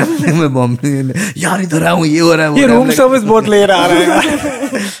है यार? मैं बॉम्बे. यार इधर आऊँ ये हो रहा है. ये room service बहुत ले रहा है.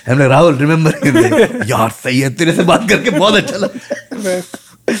 I'm like, Rahul, remember? यार सही है, तेरे से बात करके बहुत अच्छा लगा.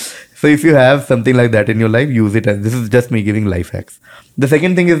 So if you have something like that in your life, use it. As this is just me giving life hacks. The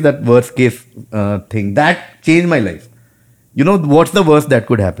second thing is that worst case thing that changed my life. You know, what's the worst that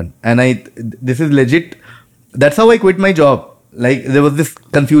could happen? And this is legit. That's how I quit my job. Like, there was this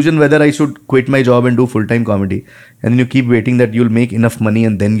confusion whether I should quit my job and do full-time comedy. And then you keep waiting that you'll make enough money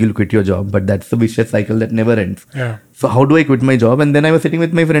and then you'll quit your job. But that's the vicious cycle that never ends. Yeah. So how do I quit my job? And then I was sitting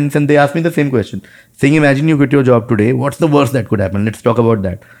with my friends and they asked me the same question. Saying, imagine you quit your job today. What's the worst that could happen? Let's talk about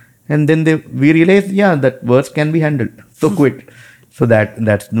that. And then we realized, yeah, that worst can be handled. So quit. So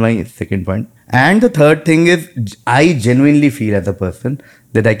that's my second point. And the third thing is, I genuinely feel as a person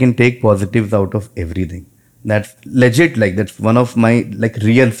that I can take positives out of everything. That's legit. Like, that's one of my like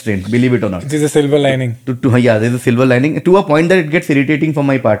real strengths, believe it or not. There's a silver lining. Yeah, there's a silver lining to a point that it gets irritating for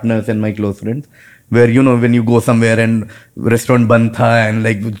my partners and my close friends. Where, you know, when you go somewhere and restaurant band tha and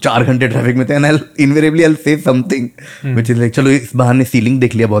like 4 घंटे traffic में थे, and I'll say something which is like, चलो इस बहाने ceiling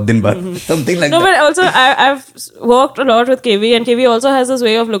देख लिया बहुत दिन बाद, something like that. No, but also I've worked a lot with KV, and KV also has this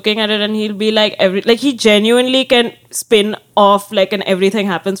way of looking at it, and he'll be like he genuinely can spin off like an everything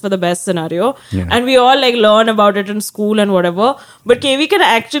happens for the best scenario, and we all like learn about it in school and whatever. But KV can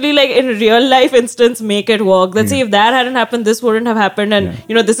actually like in real life instance make it work. Let's see, if that hadn't happened, this wouldn't have happened, and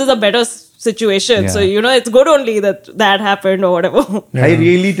you know, this is a better situation. So, you know, it's good only that happened or whatever. I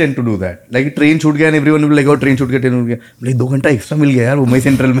really tend to do that. Like, train छूट गया and everyone will be like, oh, train छूट गया, train छूट गया. Like, 2 घंटा extra मिल गया यार Mumbai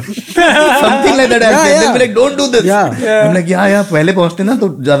central में. Something like that. They'll be like, don't do this. I'm like, yeah, पहले पहुंचते ना तो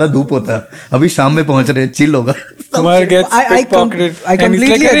ज्यादा धूप होता. अभी शाम में पहुंच रहे, chill होगा. Kumar gets pickpocketed. I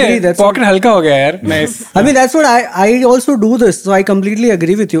completely agree. That's pocket halka ho gaya yaar. Nice. I mean, that's what I also do this. So I completely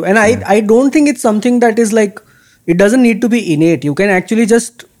agree with you. And I don't think it's something that is like, it doesn't need to be innate. You can actually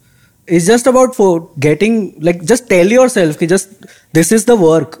it's just about for getting, like, just tell yourself ki this is the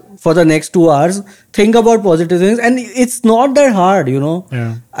work for the next 2 hours. Think about positive things, and it's not that hard, you know.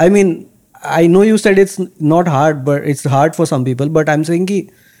 Yeah. I mean, I know you said it's not hard, but it's hard for some people. But I'm saying ki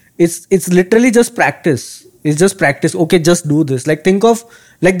it's literally just practice. It's just practice. Okay, just do this. Like, think of,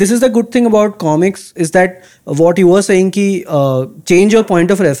 like, this is the good thing about comics is that what you were saying ki change your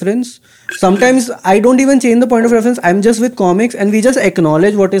point of reference. Sometimes I don't even change the point of reference. I'm just with comics and we just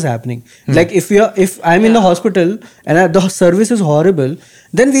acknowledge what is happening. Like, if I'm in the hospital and the service is horrible,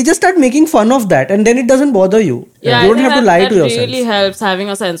 then we just start making fun of that, and then it doesn't bother you. Yeah, you don't have to lie to yourself. That really helps, having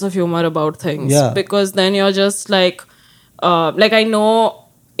a sense of humor about things. Yeah. Because then you're just like I know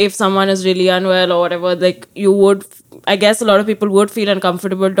if someone is really unwell or whatever, like, you would, I guess a lot of people would feel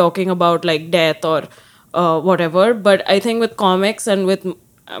uncomfortable talking about like death or whatever. But I think with comics and with,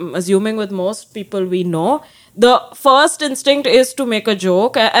 I'm assuming with most people we know, the first instinct is to make a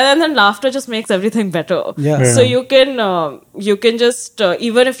joke, and then laughter just makes everything better. Yeah. So you can just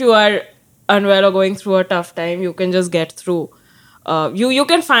even if you are unwell or going through a tough time, you can just get through. You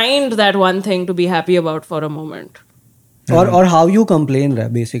can find that one thing to be happy about for a moment. Or how you complain,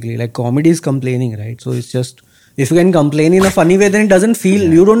 right? Basically, like, comedy is complaining, right? So it's just, if you can complain in a funny way, then it doesn't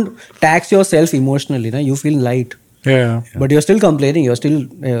feel, you don't tax yourself emotionally, you feel light. Yeah. But you're still complaining, you're still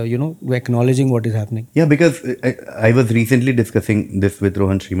acknowledging what is happening. Yeah, because I was recently discussing this with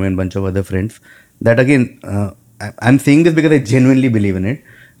Rohan Shrima and a bunch of other friends, that again, I'm saying this because I genuinely believe in it,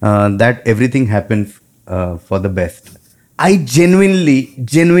 that everything happens for the best. I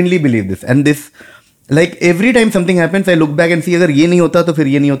genuinely believe this. And this, like, every time something happens, I look back and see, अगर ये नहीं होता तो फिर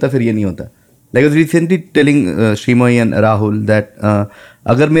ये नहीं होता, फिर ये नहीं होता. Like, I was recently telling Shrimoy and Rahul that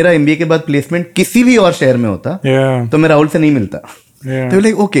अगर मेरा MBA के बाद प्लेसमेंट किसी भी और शहर में होता, तो मैं राहुल से नहीं मिलता. तो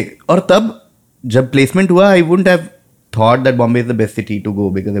लाइक ओके. और तब जब प्लेसमेंट हुआ, I wouldn't have thought that Bombay is the best city to go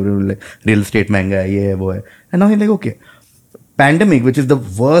because everyone like real estate महंगा है, ये है वो है. And now I'm like, okay, pandemic, which is the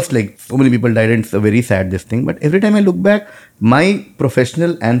worst, like, so many people died and it's a very sad this thing. But every time I look back, my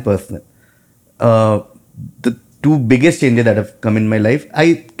professional and personal, the 2 biggest changes that have come in my life,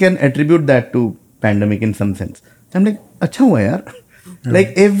 I can attribute that to pandemic in some sense. I'm like, अच्छा हुआ यार.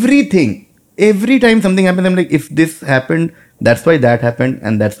 Like, every time something happens, I'm like, if this happened, that's why that happened,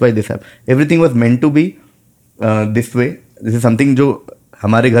 and that's why this happened. Everything was meant to be this way. This is something जो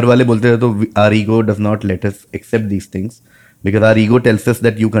हमारे घर वाले बोलते थे, तो our ego does not let us accept these things because our ego tells us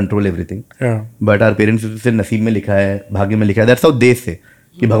that you control everything. Yeah. But our parents से नसीब में लिखा है, भाग्य में लिखा है. That's how they say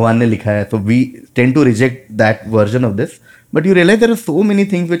कि भगवान ने लिखा है. So we tend to reject that version of this. But you realize there are so many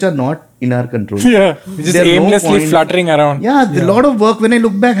things which are not in our control. Yeah, just aimlessly fluttering around. Yeah, a lot of work when I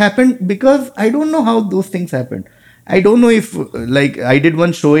look back happened because I don't know how those things happened. I don't know if, like, I did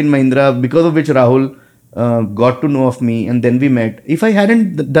one show in Mahindra because of which Rahul got to know of me and then we met. If I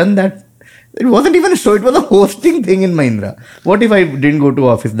hadn't done that, it wasn't even a show, it was a hosting thing in Mahindra. What if I didn't go to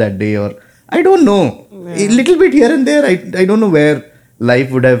office that day, or I don't know. A little bit here and there, I don't know where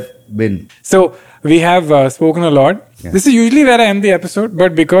life would have been? So we have spoken a lot. Yeah. This is usually where I end the episode,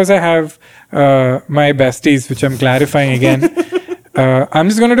 but because I have my besties, which I'm clarifying again, I'm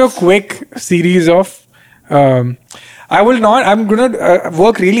just going to do a quick series of. I'm going to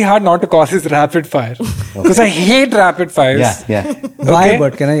work really hard not to call this rapid fire because I hate rapid fires. Yeah. Why? Okay.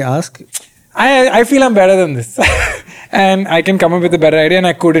 But can I ask? I feel I'm better than this. And I can come up with a better idea and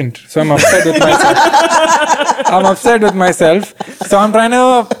I couldn't. So I'm upset with myself. So I'm trying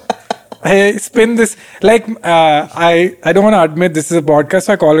to spin this. Like, I don't want to admit this is a podcast,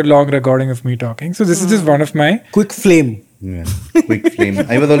 so I call it long recording of me talking. So this is just one of my... Quick flame. Yeah. Quick flame.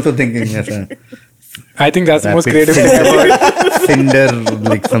 I was also thinking, yes, I think that's the most rapid creative thing ever. cinder,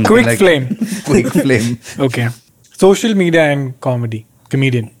 like something Quick like flame. Quick flame. Okay. Social media and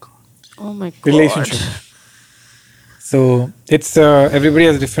comedian. Oh my god. Relationship. So it's everybody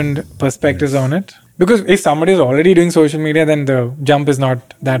has different perspectives on it. Because if somebody is already doing social media, then the jump is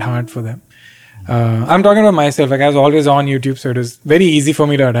not that hard for them. I'm talking about myself. Like I was always on YouTube, so it was very easy for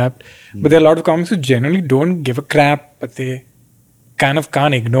me to adapt. But there are a lot of comics who generally don't give a crap, but they kind of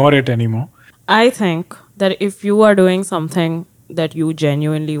can't ignore it anymore. I think that if you are doing something that you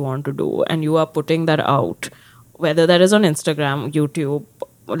genuinely want to do and you are putting that out, whether that is on Instagram, YouTube,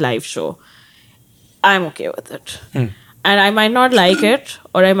 live show, I'm okay with it. And I might not like it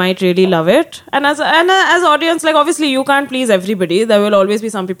or I might really love it. And as audience, like obviously you can't please everybody. There will always be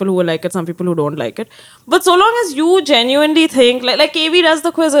some people who will like it, some people who don't like it. But so long as you genuinely think, like KV does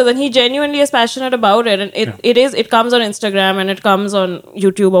the quizzes and he genuinely is passionate about it, and it comes on Instagram and it comes on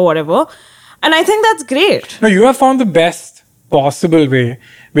YouTube or whatever. And I think that's great. No, you have found the best possible way,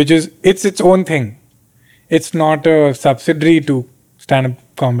 which is it's its own thing. It's not a subsidiary to stand-up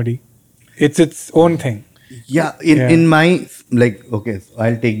comedy. It's its own thing. Yeah, in my, like, okay, so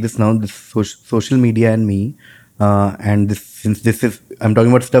I'll take this now, this social media and me, and since this is, I'm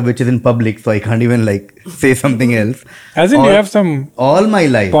talking about stuff which is in public, so I can't even like say something else. As in you have some all my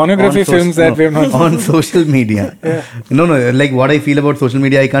life pornography films that we have not on social media. No, like what I feel about social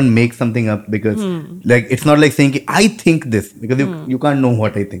media, I can't make something up because like it's not like saying I think this, because you can't know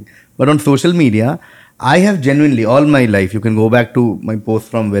what I think. But on social media, I have genuinely all my life, you can go back to my posts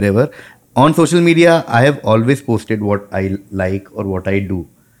from wherever. On social media, I have always posted what I like or what I do.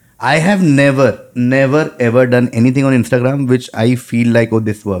 I have never ever done anything on Instagram which I feel like, oh,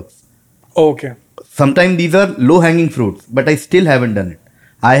 this works. Okay. Sometimes these are low-hanging fruits, but I still haven't done it.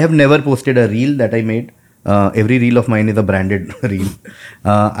 I have never posted a reel that I made. Every reel of mine is a branded reel.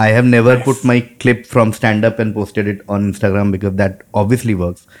 I have never put my clip from stand-up and posted it on Instagram because that obviously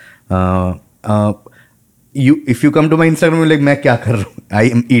works. If you come to my Instagram, you're like, मैं क्या कर रहा हूँ? I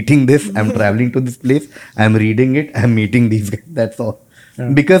am eating this. I'm traveling to this place. I'm reading it. I'm meeting these guys. That's all.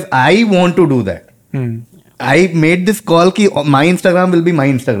 Because I want to do that. I made this call ki my Instagram will be my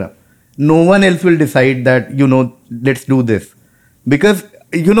Instagram. No one else will decide that, let's do this. Because,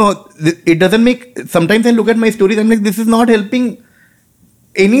 it doesn't make... Sometimes I look at my stories, I'm like, this is not helping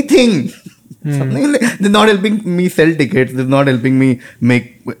anything. Something like, this is not helping me sell tickets. This is not helping me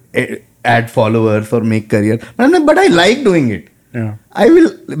add followers or make career. But I'm like, but I like doing it. Yeah. I will,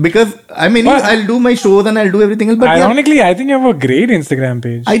 because I'll do my shows and I'll do everything else. But ironically, I think you have a great Instagram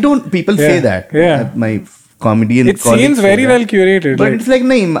page. People say that. Yeah. My comedian it seems very well curated. But it's like,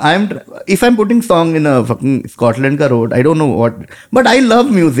 if I'm putting song in a fucking Scotland ka road, I don't know what. But I love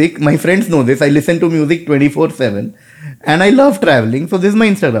music. My friends know this. I listen to music 24/7. And I love traveling. So this is my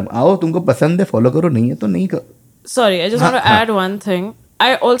Instagram. Aao, tumko pasand hai, follow karo, nahi hai to nahi karo. Sorry, I just want to add one thing.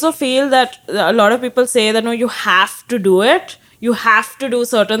 I also feel that a lot of people say that, no, you have to do it. You have to do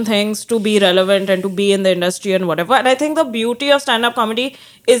certain things to be relevant and to be in the industry and whatever. And I think the beauty of stand-up comedy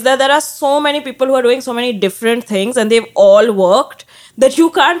is that there are so many people who are doing so many different things and they've all worked that you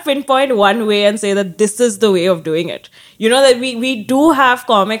can't pinpoint one way and say that this is the way of doing it. That we do have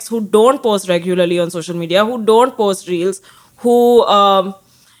comics who don't post regularly on social media, who don't post reels, who,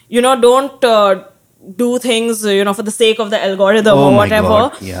 don't... do things, for the sake of the algorithm or whatever.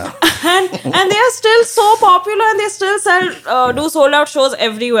 God, yeah. and they are still so popular and they still do sold out shows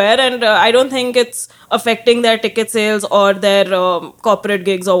everywhere. And I don't think it's affecting their ticket sales or their corporate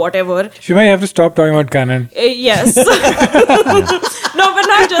gigs or whatever. Shima, you have to stop talking about Kanan. Yes. No, but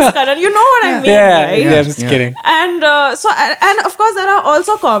not just Kanan. You know what I mean, right? Yeah, I'm just kidding. And and of course, there are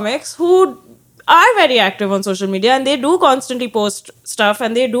also comics who are very active on social media and they do constantly post stuff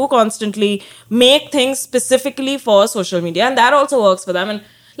and they do constantly make things specifically for social media, and that also works for them. And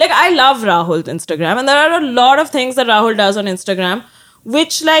like, I love Rahul's Instagram, and there are a lot of things that Rahul does on Instagram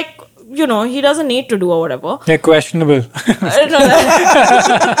which, like, he doesn't need to do or whatever. Yeah, questionable.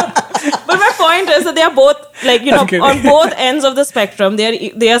 But my point is that they are both like, you know, Okay. on both ends of the spectrum.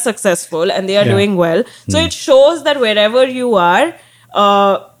 They are successful and they are Yeah. doing well. So it shows that wherever you are,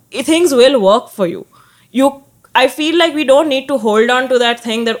 things will work for you. I feel like we don't need to hold on to that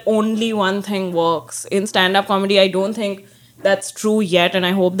thing that only one thing works. In stand-up comedy, I don't think that's true yet, and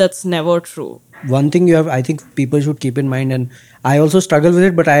I hope that's never true. One thing I think people should keep in mind, and I also struggle with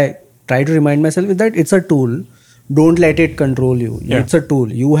it, but I try to remind myself is that it's a tool. Don't let it control you. Yeah. It's a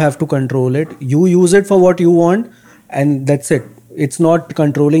tool. You have to control it. You use it for what you want, and that's it. It's not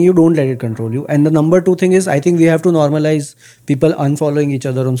controlling you. Don't let it control you. And the number 2 thing is, I think we have to normalize people unfollowing each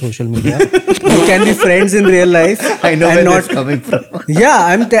other on social media. You can be friends in real life. I know and where not that's coming from.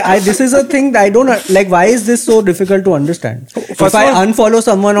 Yeah, this is a thing that I don't like. Why is this so difficult to understand? First If I of all- unfollow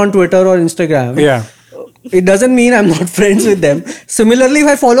someone on Twitter or Instagram, Yeah. it doesn't mean I'm not friends with them. Similarly, if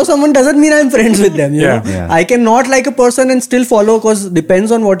I follow someone, doesn't mean I'm friends with them. You Yeah. know, Yeah. I cannot like a person and still follow because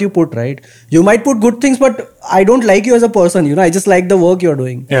depends on what you put. Right? You might put good things, but I don't like you as a person. You know, I just like the work you're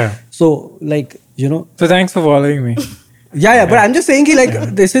doing. Yeah. So, like, you know, So thanks for following me. yeah. But I'm just saying,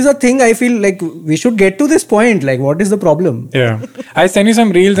 this is a thing. I feel like we should get to this point. Like, what is the problem? Yeah. I send you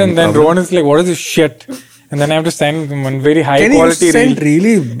some reels and then Rohan is like, what is this shit? And then I have to send them one very high Can you quality reel. send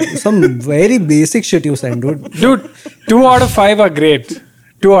really some very basic shit you send, dude? Dude, 2 out of 5 are great.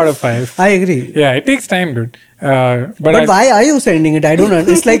 2 out of 5. I agree. Yeah, it takes time, dude. But why are you sending it? I don't know.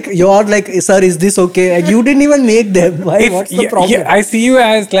 It's like you're like, sir, is this okay? Like, you didn't even make them. Why? What's the problem? I see you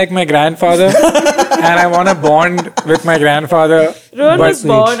as like my grandfather and I want to bond with my grandfather. Rohan but- was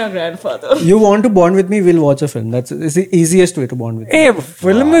born a grandfather. You want to bond with me? We'll watch a film. It's the easiest way to bond with me. Hey,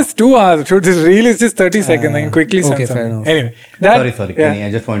 film is 2 hours. Dude, this reel is just 30 seconds. I can quickly send okay, fair something. enough. Anyway. Sorry, yeah. Kenny.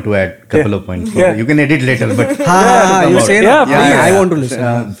 I just want to add a couple of points. Yeah. You can edit later, but You say Yeah, that? please. I want to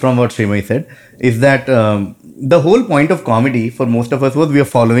listen. from what Srimay said, is that the whole point of comedy for most of us was we are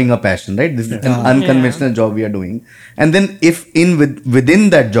following a passion, right? This is an unconventional job we are doing. And then if within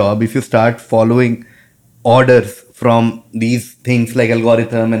that job, if you start following orders from these things like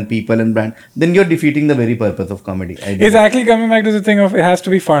algorithm and people and brand, then you're defeating the very purpose of comedy. It's actually coming back to the thing of it has to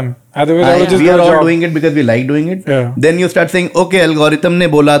be fun. Otherwise, I would just we do are a all job. doing it because we like doing it. Yeah. Then you start saying, okay, algorithm ने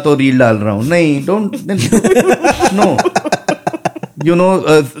बोला तो reel डाल रहा हूँ. नहीं, don't. No. You know,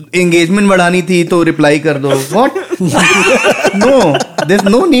 engagement बढ़ानी थी तो reply कर दो. What? No, there's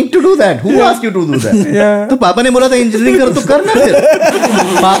no need to do that. Who asked you to do that? Yeah. तो पापा ने बोला था engineering करो तो करना फिर.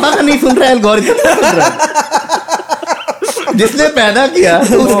 पापा का नहीं सुन रहा है, algorithm का सुन रहा है. जिसने पैदा किया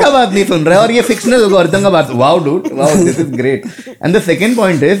उसका बात नहीं सुन रहा है और ये fictional algorithm का बात. Wow, dude. Wow, this is great. And the second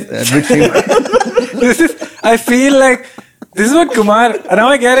point is, I feel like this is what Kumar, now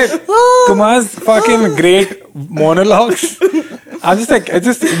I get it. Kumar's fucking great monologues. I'm just like,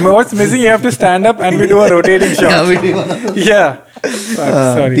 what's missing? You have to stand up and we do a rotating shot. Yeah.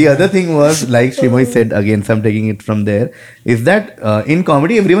 Sorry. The other thing was, like Shrimoy said, again, so I'm taking it from there, is that in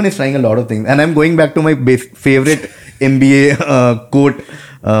comedy, everyone is trying a lot of things. And I'm going back to my favorite MBA quote,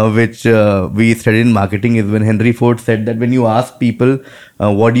 which we studied in marketing, is when Henry Ford said that when you ask people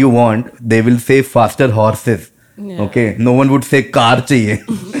what do you want, they will say faster horses. Yeah. Okay, no one would say car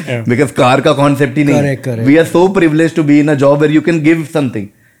chahiye because car ka concept hi nahi. Correct. We are so privileged to be in a job where you can give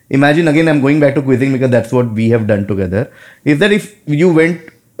something. Imagine, again, I'm going back to quizzing because that's what we have done together. Is that if you went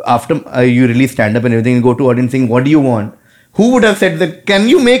after you release stand up and everything and go to audience saying, what do you want? Who would have said that? Can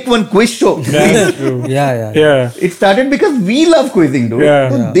you make one quiz show? That's true. Yeah. Yeah. It started because we love quizzing, dude. Yeah.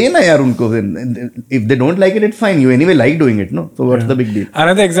 So dena yaar unko. If they don't like it, it's fine. You anyway like doing it, no? So what's the big deal?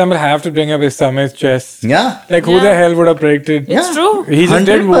 Another example I have to bring up is Samir's chess. Yeah. Like, who the hell would have predicted? It's true. He just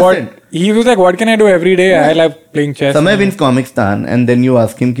did 100%. what? He was like, what can I do every day? I love playing chess. Samay wins Comic Stan and then you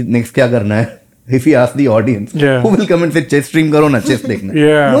ask him, next kya karna hai? If he asks the audience, Yeah. who will come and say, chess stream karo na, chess dekhna.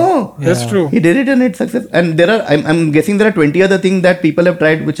 Yeah. No. That's true. He did it and it's success. And there are, I'm guessing there are 20 other things that people have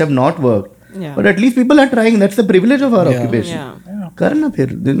tried which have not worked. Yeah. But at least people are trying. That's the privilege of our occupation. Yeah. Karna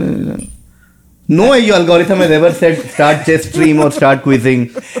phir. No algorithm has ever said start chess stream or start quizzing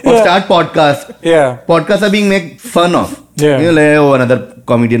or start podcast. Yeah. Podcasts are being made fun of. Yeah. You know, oh, another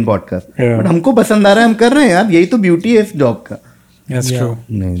comedian podcast. Yeah. But हमको पसंद आ रहा है, हम कर रहे हैं यार. यही तो beauty है इस job का. That's true.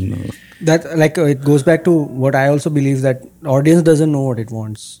 नहीं. That it goes back to what I also believe, that audience doesn't know what it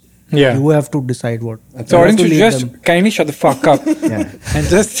wants. Yeah. You have to decide what. So, You have audience to should leave just them. kindly shut the fuck up Yeah. and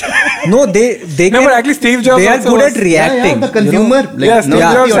just. No, they No, can, but actually Steve Jobs they are also good was- at reacting. The consumer. Like, Yes, no,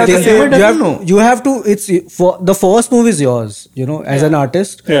 Steve Jobs the had the consumer same- doesn't know. you have to. It's for the first move is yours, as an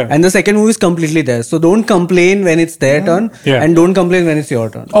artist, Yeah. and the second move is completely theirs. So don't complain when it's their turn, Yeah. and don't complain when it's your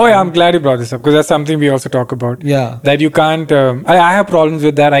turn. Oh yeah, I'm glad you brought this up because that's something we also talk about. Yeah. That you can't. I have problems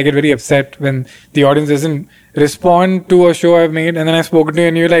with that. I get very upset when the audience doesn't respond to a show I've made, and then I've spoken to you,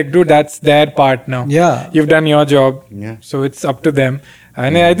 and you're like, dude, that's their part now. Yeah. You've done your job. Yeah. So it's up to them.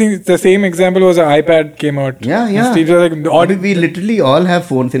 And I think the same example was an iPad came out. Yeah, And yeah. Steve was like, Audit, we literally all have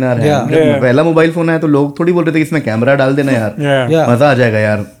phones in our hand. Yeah. जब Yeah. पहला mobile phone आया तो लोग थोड़ी बोल रहे थे कि इसमें कैमरा डाल देना यार. Yeah. Yeah. मजा आ जाएगा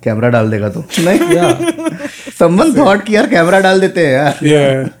यार कैमरा डाल देगा तो. नहीं. Yeah. Someone thought कि यार कैमरा डाल देते हैं यार.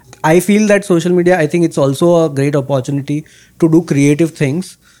 Yeah. I feel that social media, I think it's also a great opportunity to do creative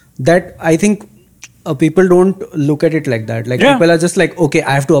things that I think people don't look at it like that. Like Yeah. people are just like, okay,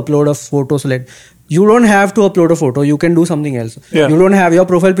 I have to upload a photo. So you don't have to upload a photo. You can do something else. Yeah. You don't have, your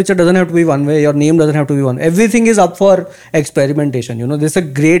profile picture doesn't have to be one way. Your name doesn't have to be one. Everything is up for experimentation. This is a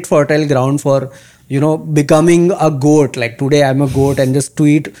great fertile ground for, becoming a goat. Like today I'm a goat and just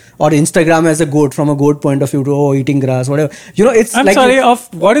tweet or Instagram as a goat from a goat point of view to eating grass, whatever. It's I'm like sorry,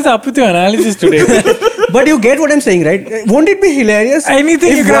 what is up with your analysis today? but you get what I'm saying, right? Won't it be hilarious?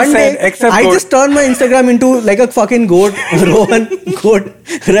 Anything if you could have one said, day except I goat. just turn my Instagram into like a fucking goat, Rohan goat,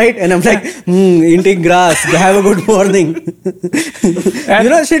 right? And I'm like, eating grass, have a good morning.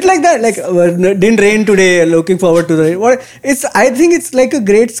 Shit like that. Like, didn't rain today, looking forward to the rain. I think it's like a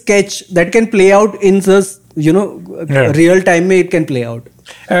great sketch that can play out in this, real time it can play out.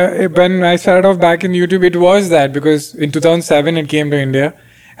 When I started off back in YouTube, it was that because in 2007 it came to India.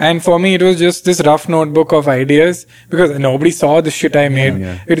 And for me, it was just this rough notebook of ideas because nobody saw the shit I made.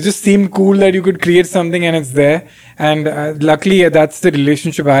 Yeah. It just seemed cool that you could create something and it's there. And luckily, that's the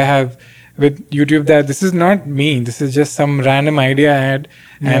relationship I have with YouTube, that this is not me. This is just some random idea I had.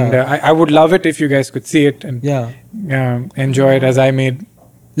 And I would love it if you guys could see it and enjoy it as I made.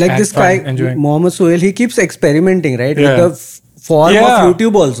 Like this guy, enjoying. Mohammed Sohail, he keeps experimenting, right? Yeah. With the form of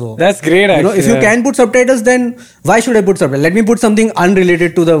YouTube also. That's great, actually. If you can put subtitles, then why should I put subtitles? Let me put something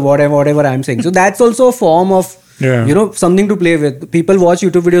unrelated to the whatever I'm saying. So that's also a form of, something to play with. People watch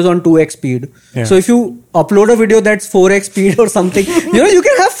YouTube videos on 2x speed. Yeah. So if you upload a video that's 4x speed or something, you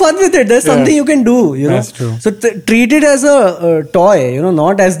can have fun with it. There's something you can do, That's true. So treat it as a toy,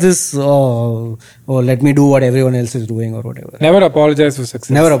 not as this, let me do what everyone else is doing or whatever. Never apologize for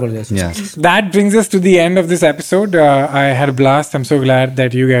success. Never apologize. Yeah. That brings us to the end of this episode. I had a blast. I'm so glad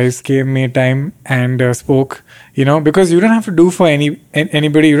that you guys came, made time and spoke, because you don't have to do for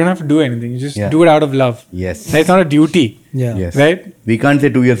anybody. You don't have to do anything. You just do it out of love. Yes. It's not a duty. Yeah. Yes. Right? We can't say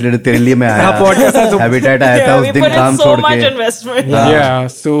 2 years later तेरे लिए मैं आया. podcast Habitat आया था उस we दिन put काम in so छोड़ much के.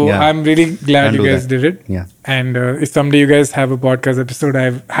 investment. So Yeah. I'm really glad Can't you do guys that. did it. Yeah. And if someday you guys have a podcast episode,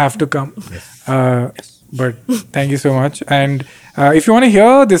 I have to come. But thank you so much. And if you want to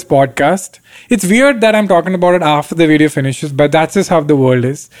hear this podcast, it's weird that I'm talking about it after the video finishes, but that's just how the world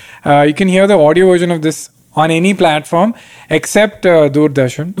is. You can hear the audio version of this on any platform except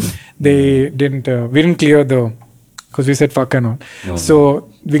Doordarshan. We didn't clear because we said fuck and all. No. So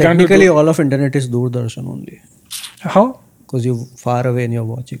we can't do. Technically, all of internet is Doordarshan only. How? Because you're far away and you're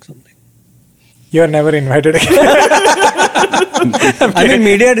watching something. You're never invited again. I mean,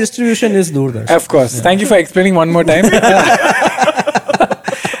 media distribution is Doordarshan. Of course. Thank you for explaining one more time.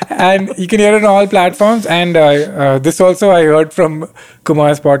 And you can hear it on all platforms. And this also I heard from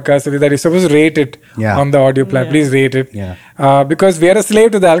Kumar's podcast today that you're supposed to rate it on the audio platform. Please rate it. Yeah. Because we are a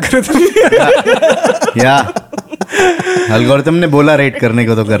slave to the algorithm. Yeah. Algorithm ने बोला rate करने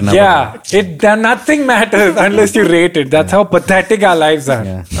को तो करना Yeah. Nothing matters unless you rate it. That's how pathetic our lives are.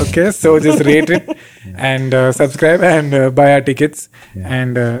 Yeah. Okay. So just rate it and subscribe and buy our tickets.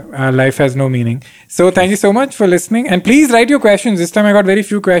 And our life has no meaning. So thank you so much for listening. And please write your questions. This time I got very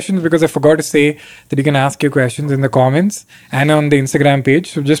few questions because I forgot to say that you can ask your questions in the comments and on the Instagram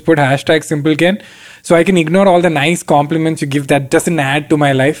page. So just put #SimpleKen so I can ignore all the nice compliments you give that doesn't add to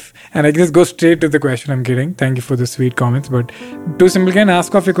my life. And I can just go straight to the question. I'm kidding. Thank you for the sweet comments. But to SimpleKen,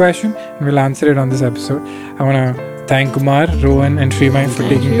 ask off your question and we'll answer it on this episode. I want to thank Kumar, Rohan and Shrima for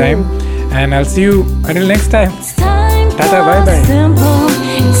taking time. And I'll see you until next time. Tata, bye bye.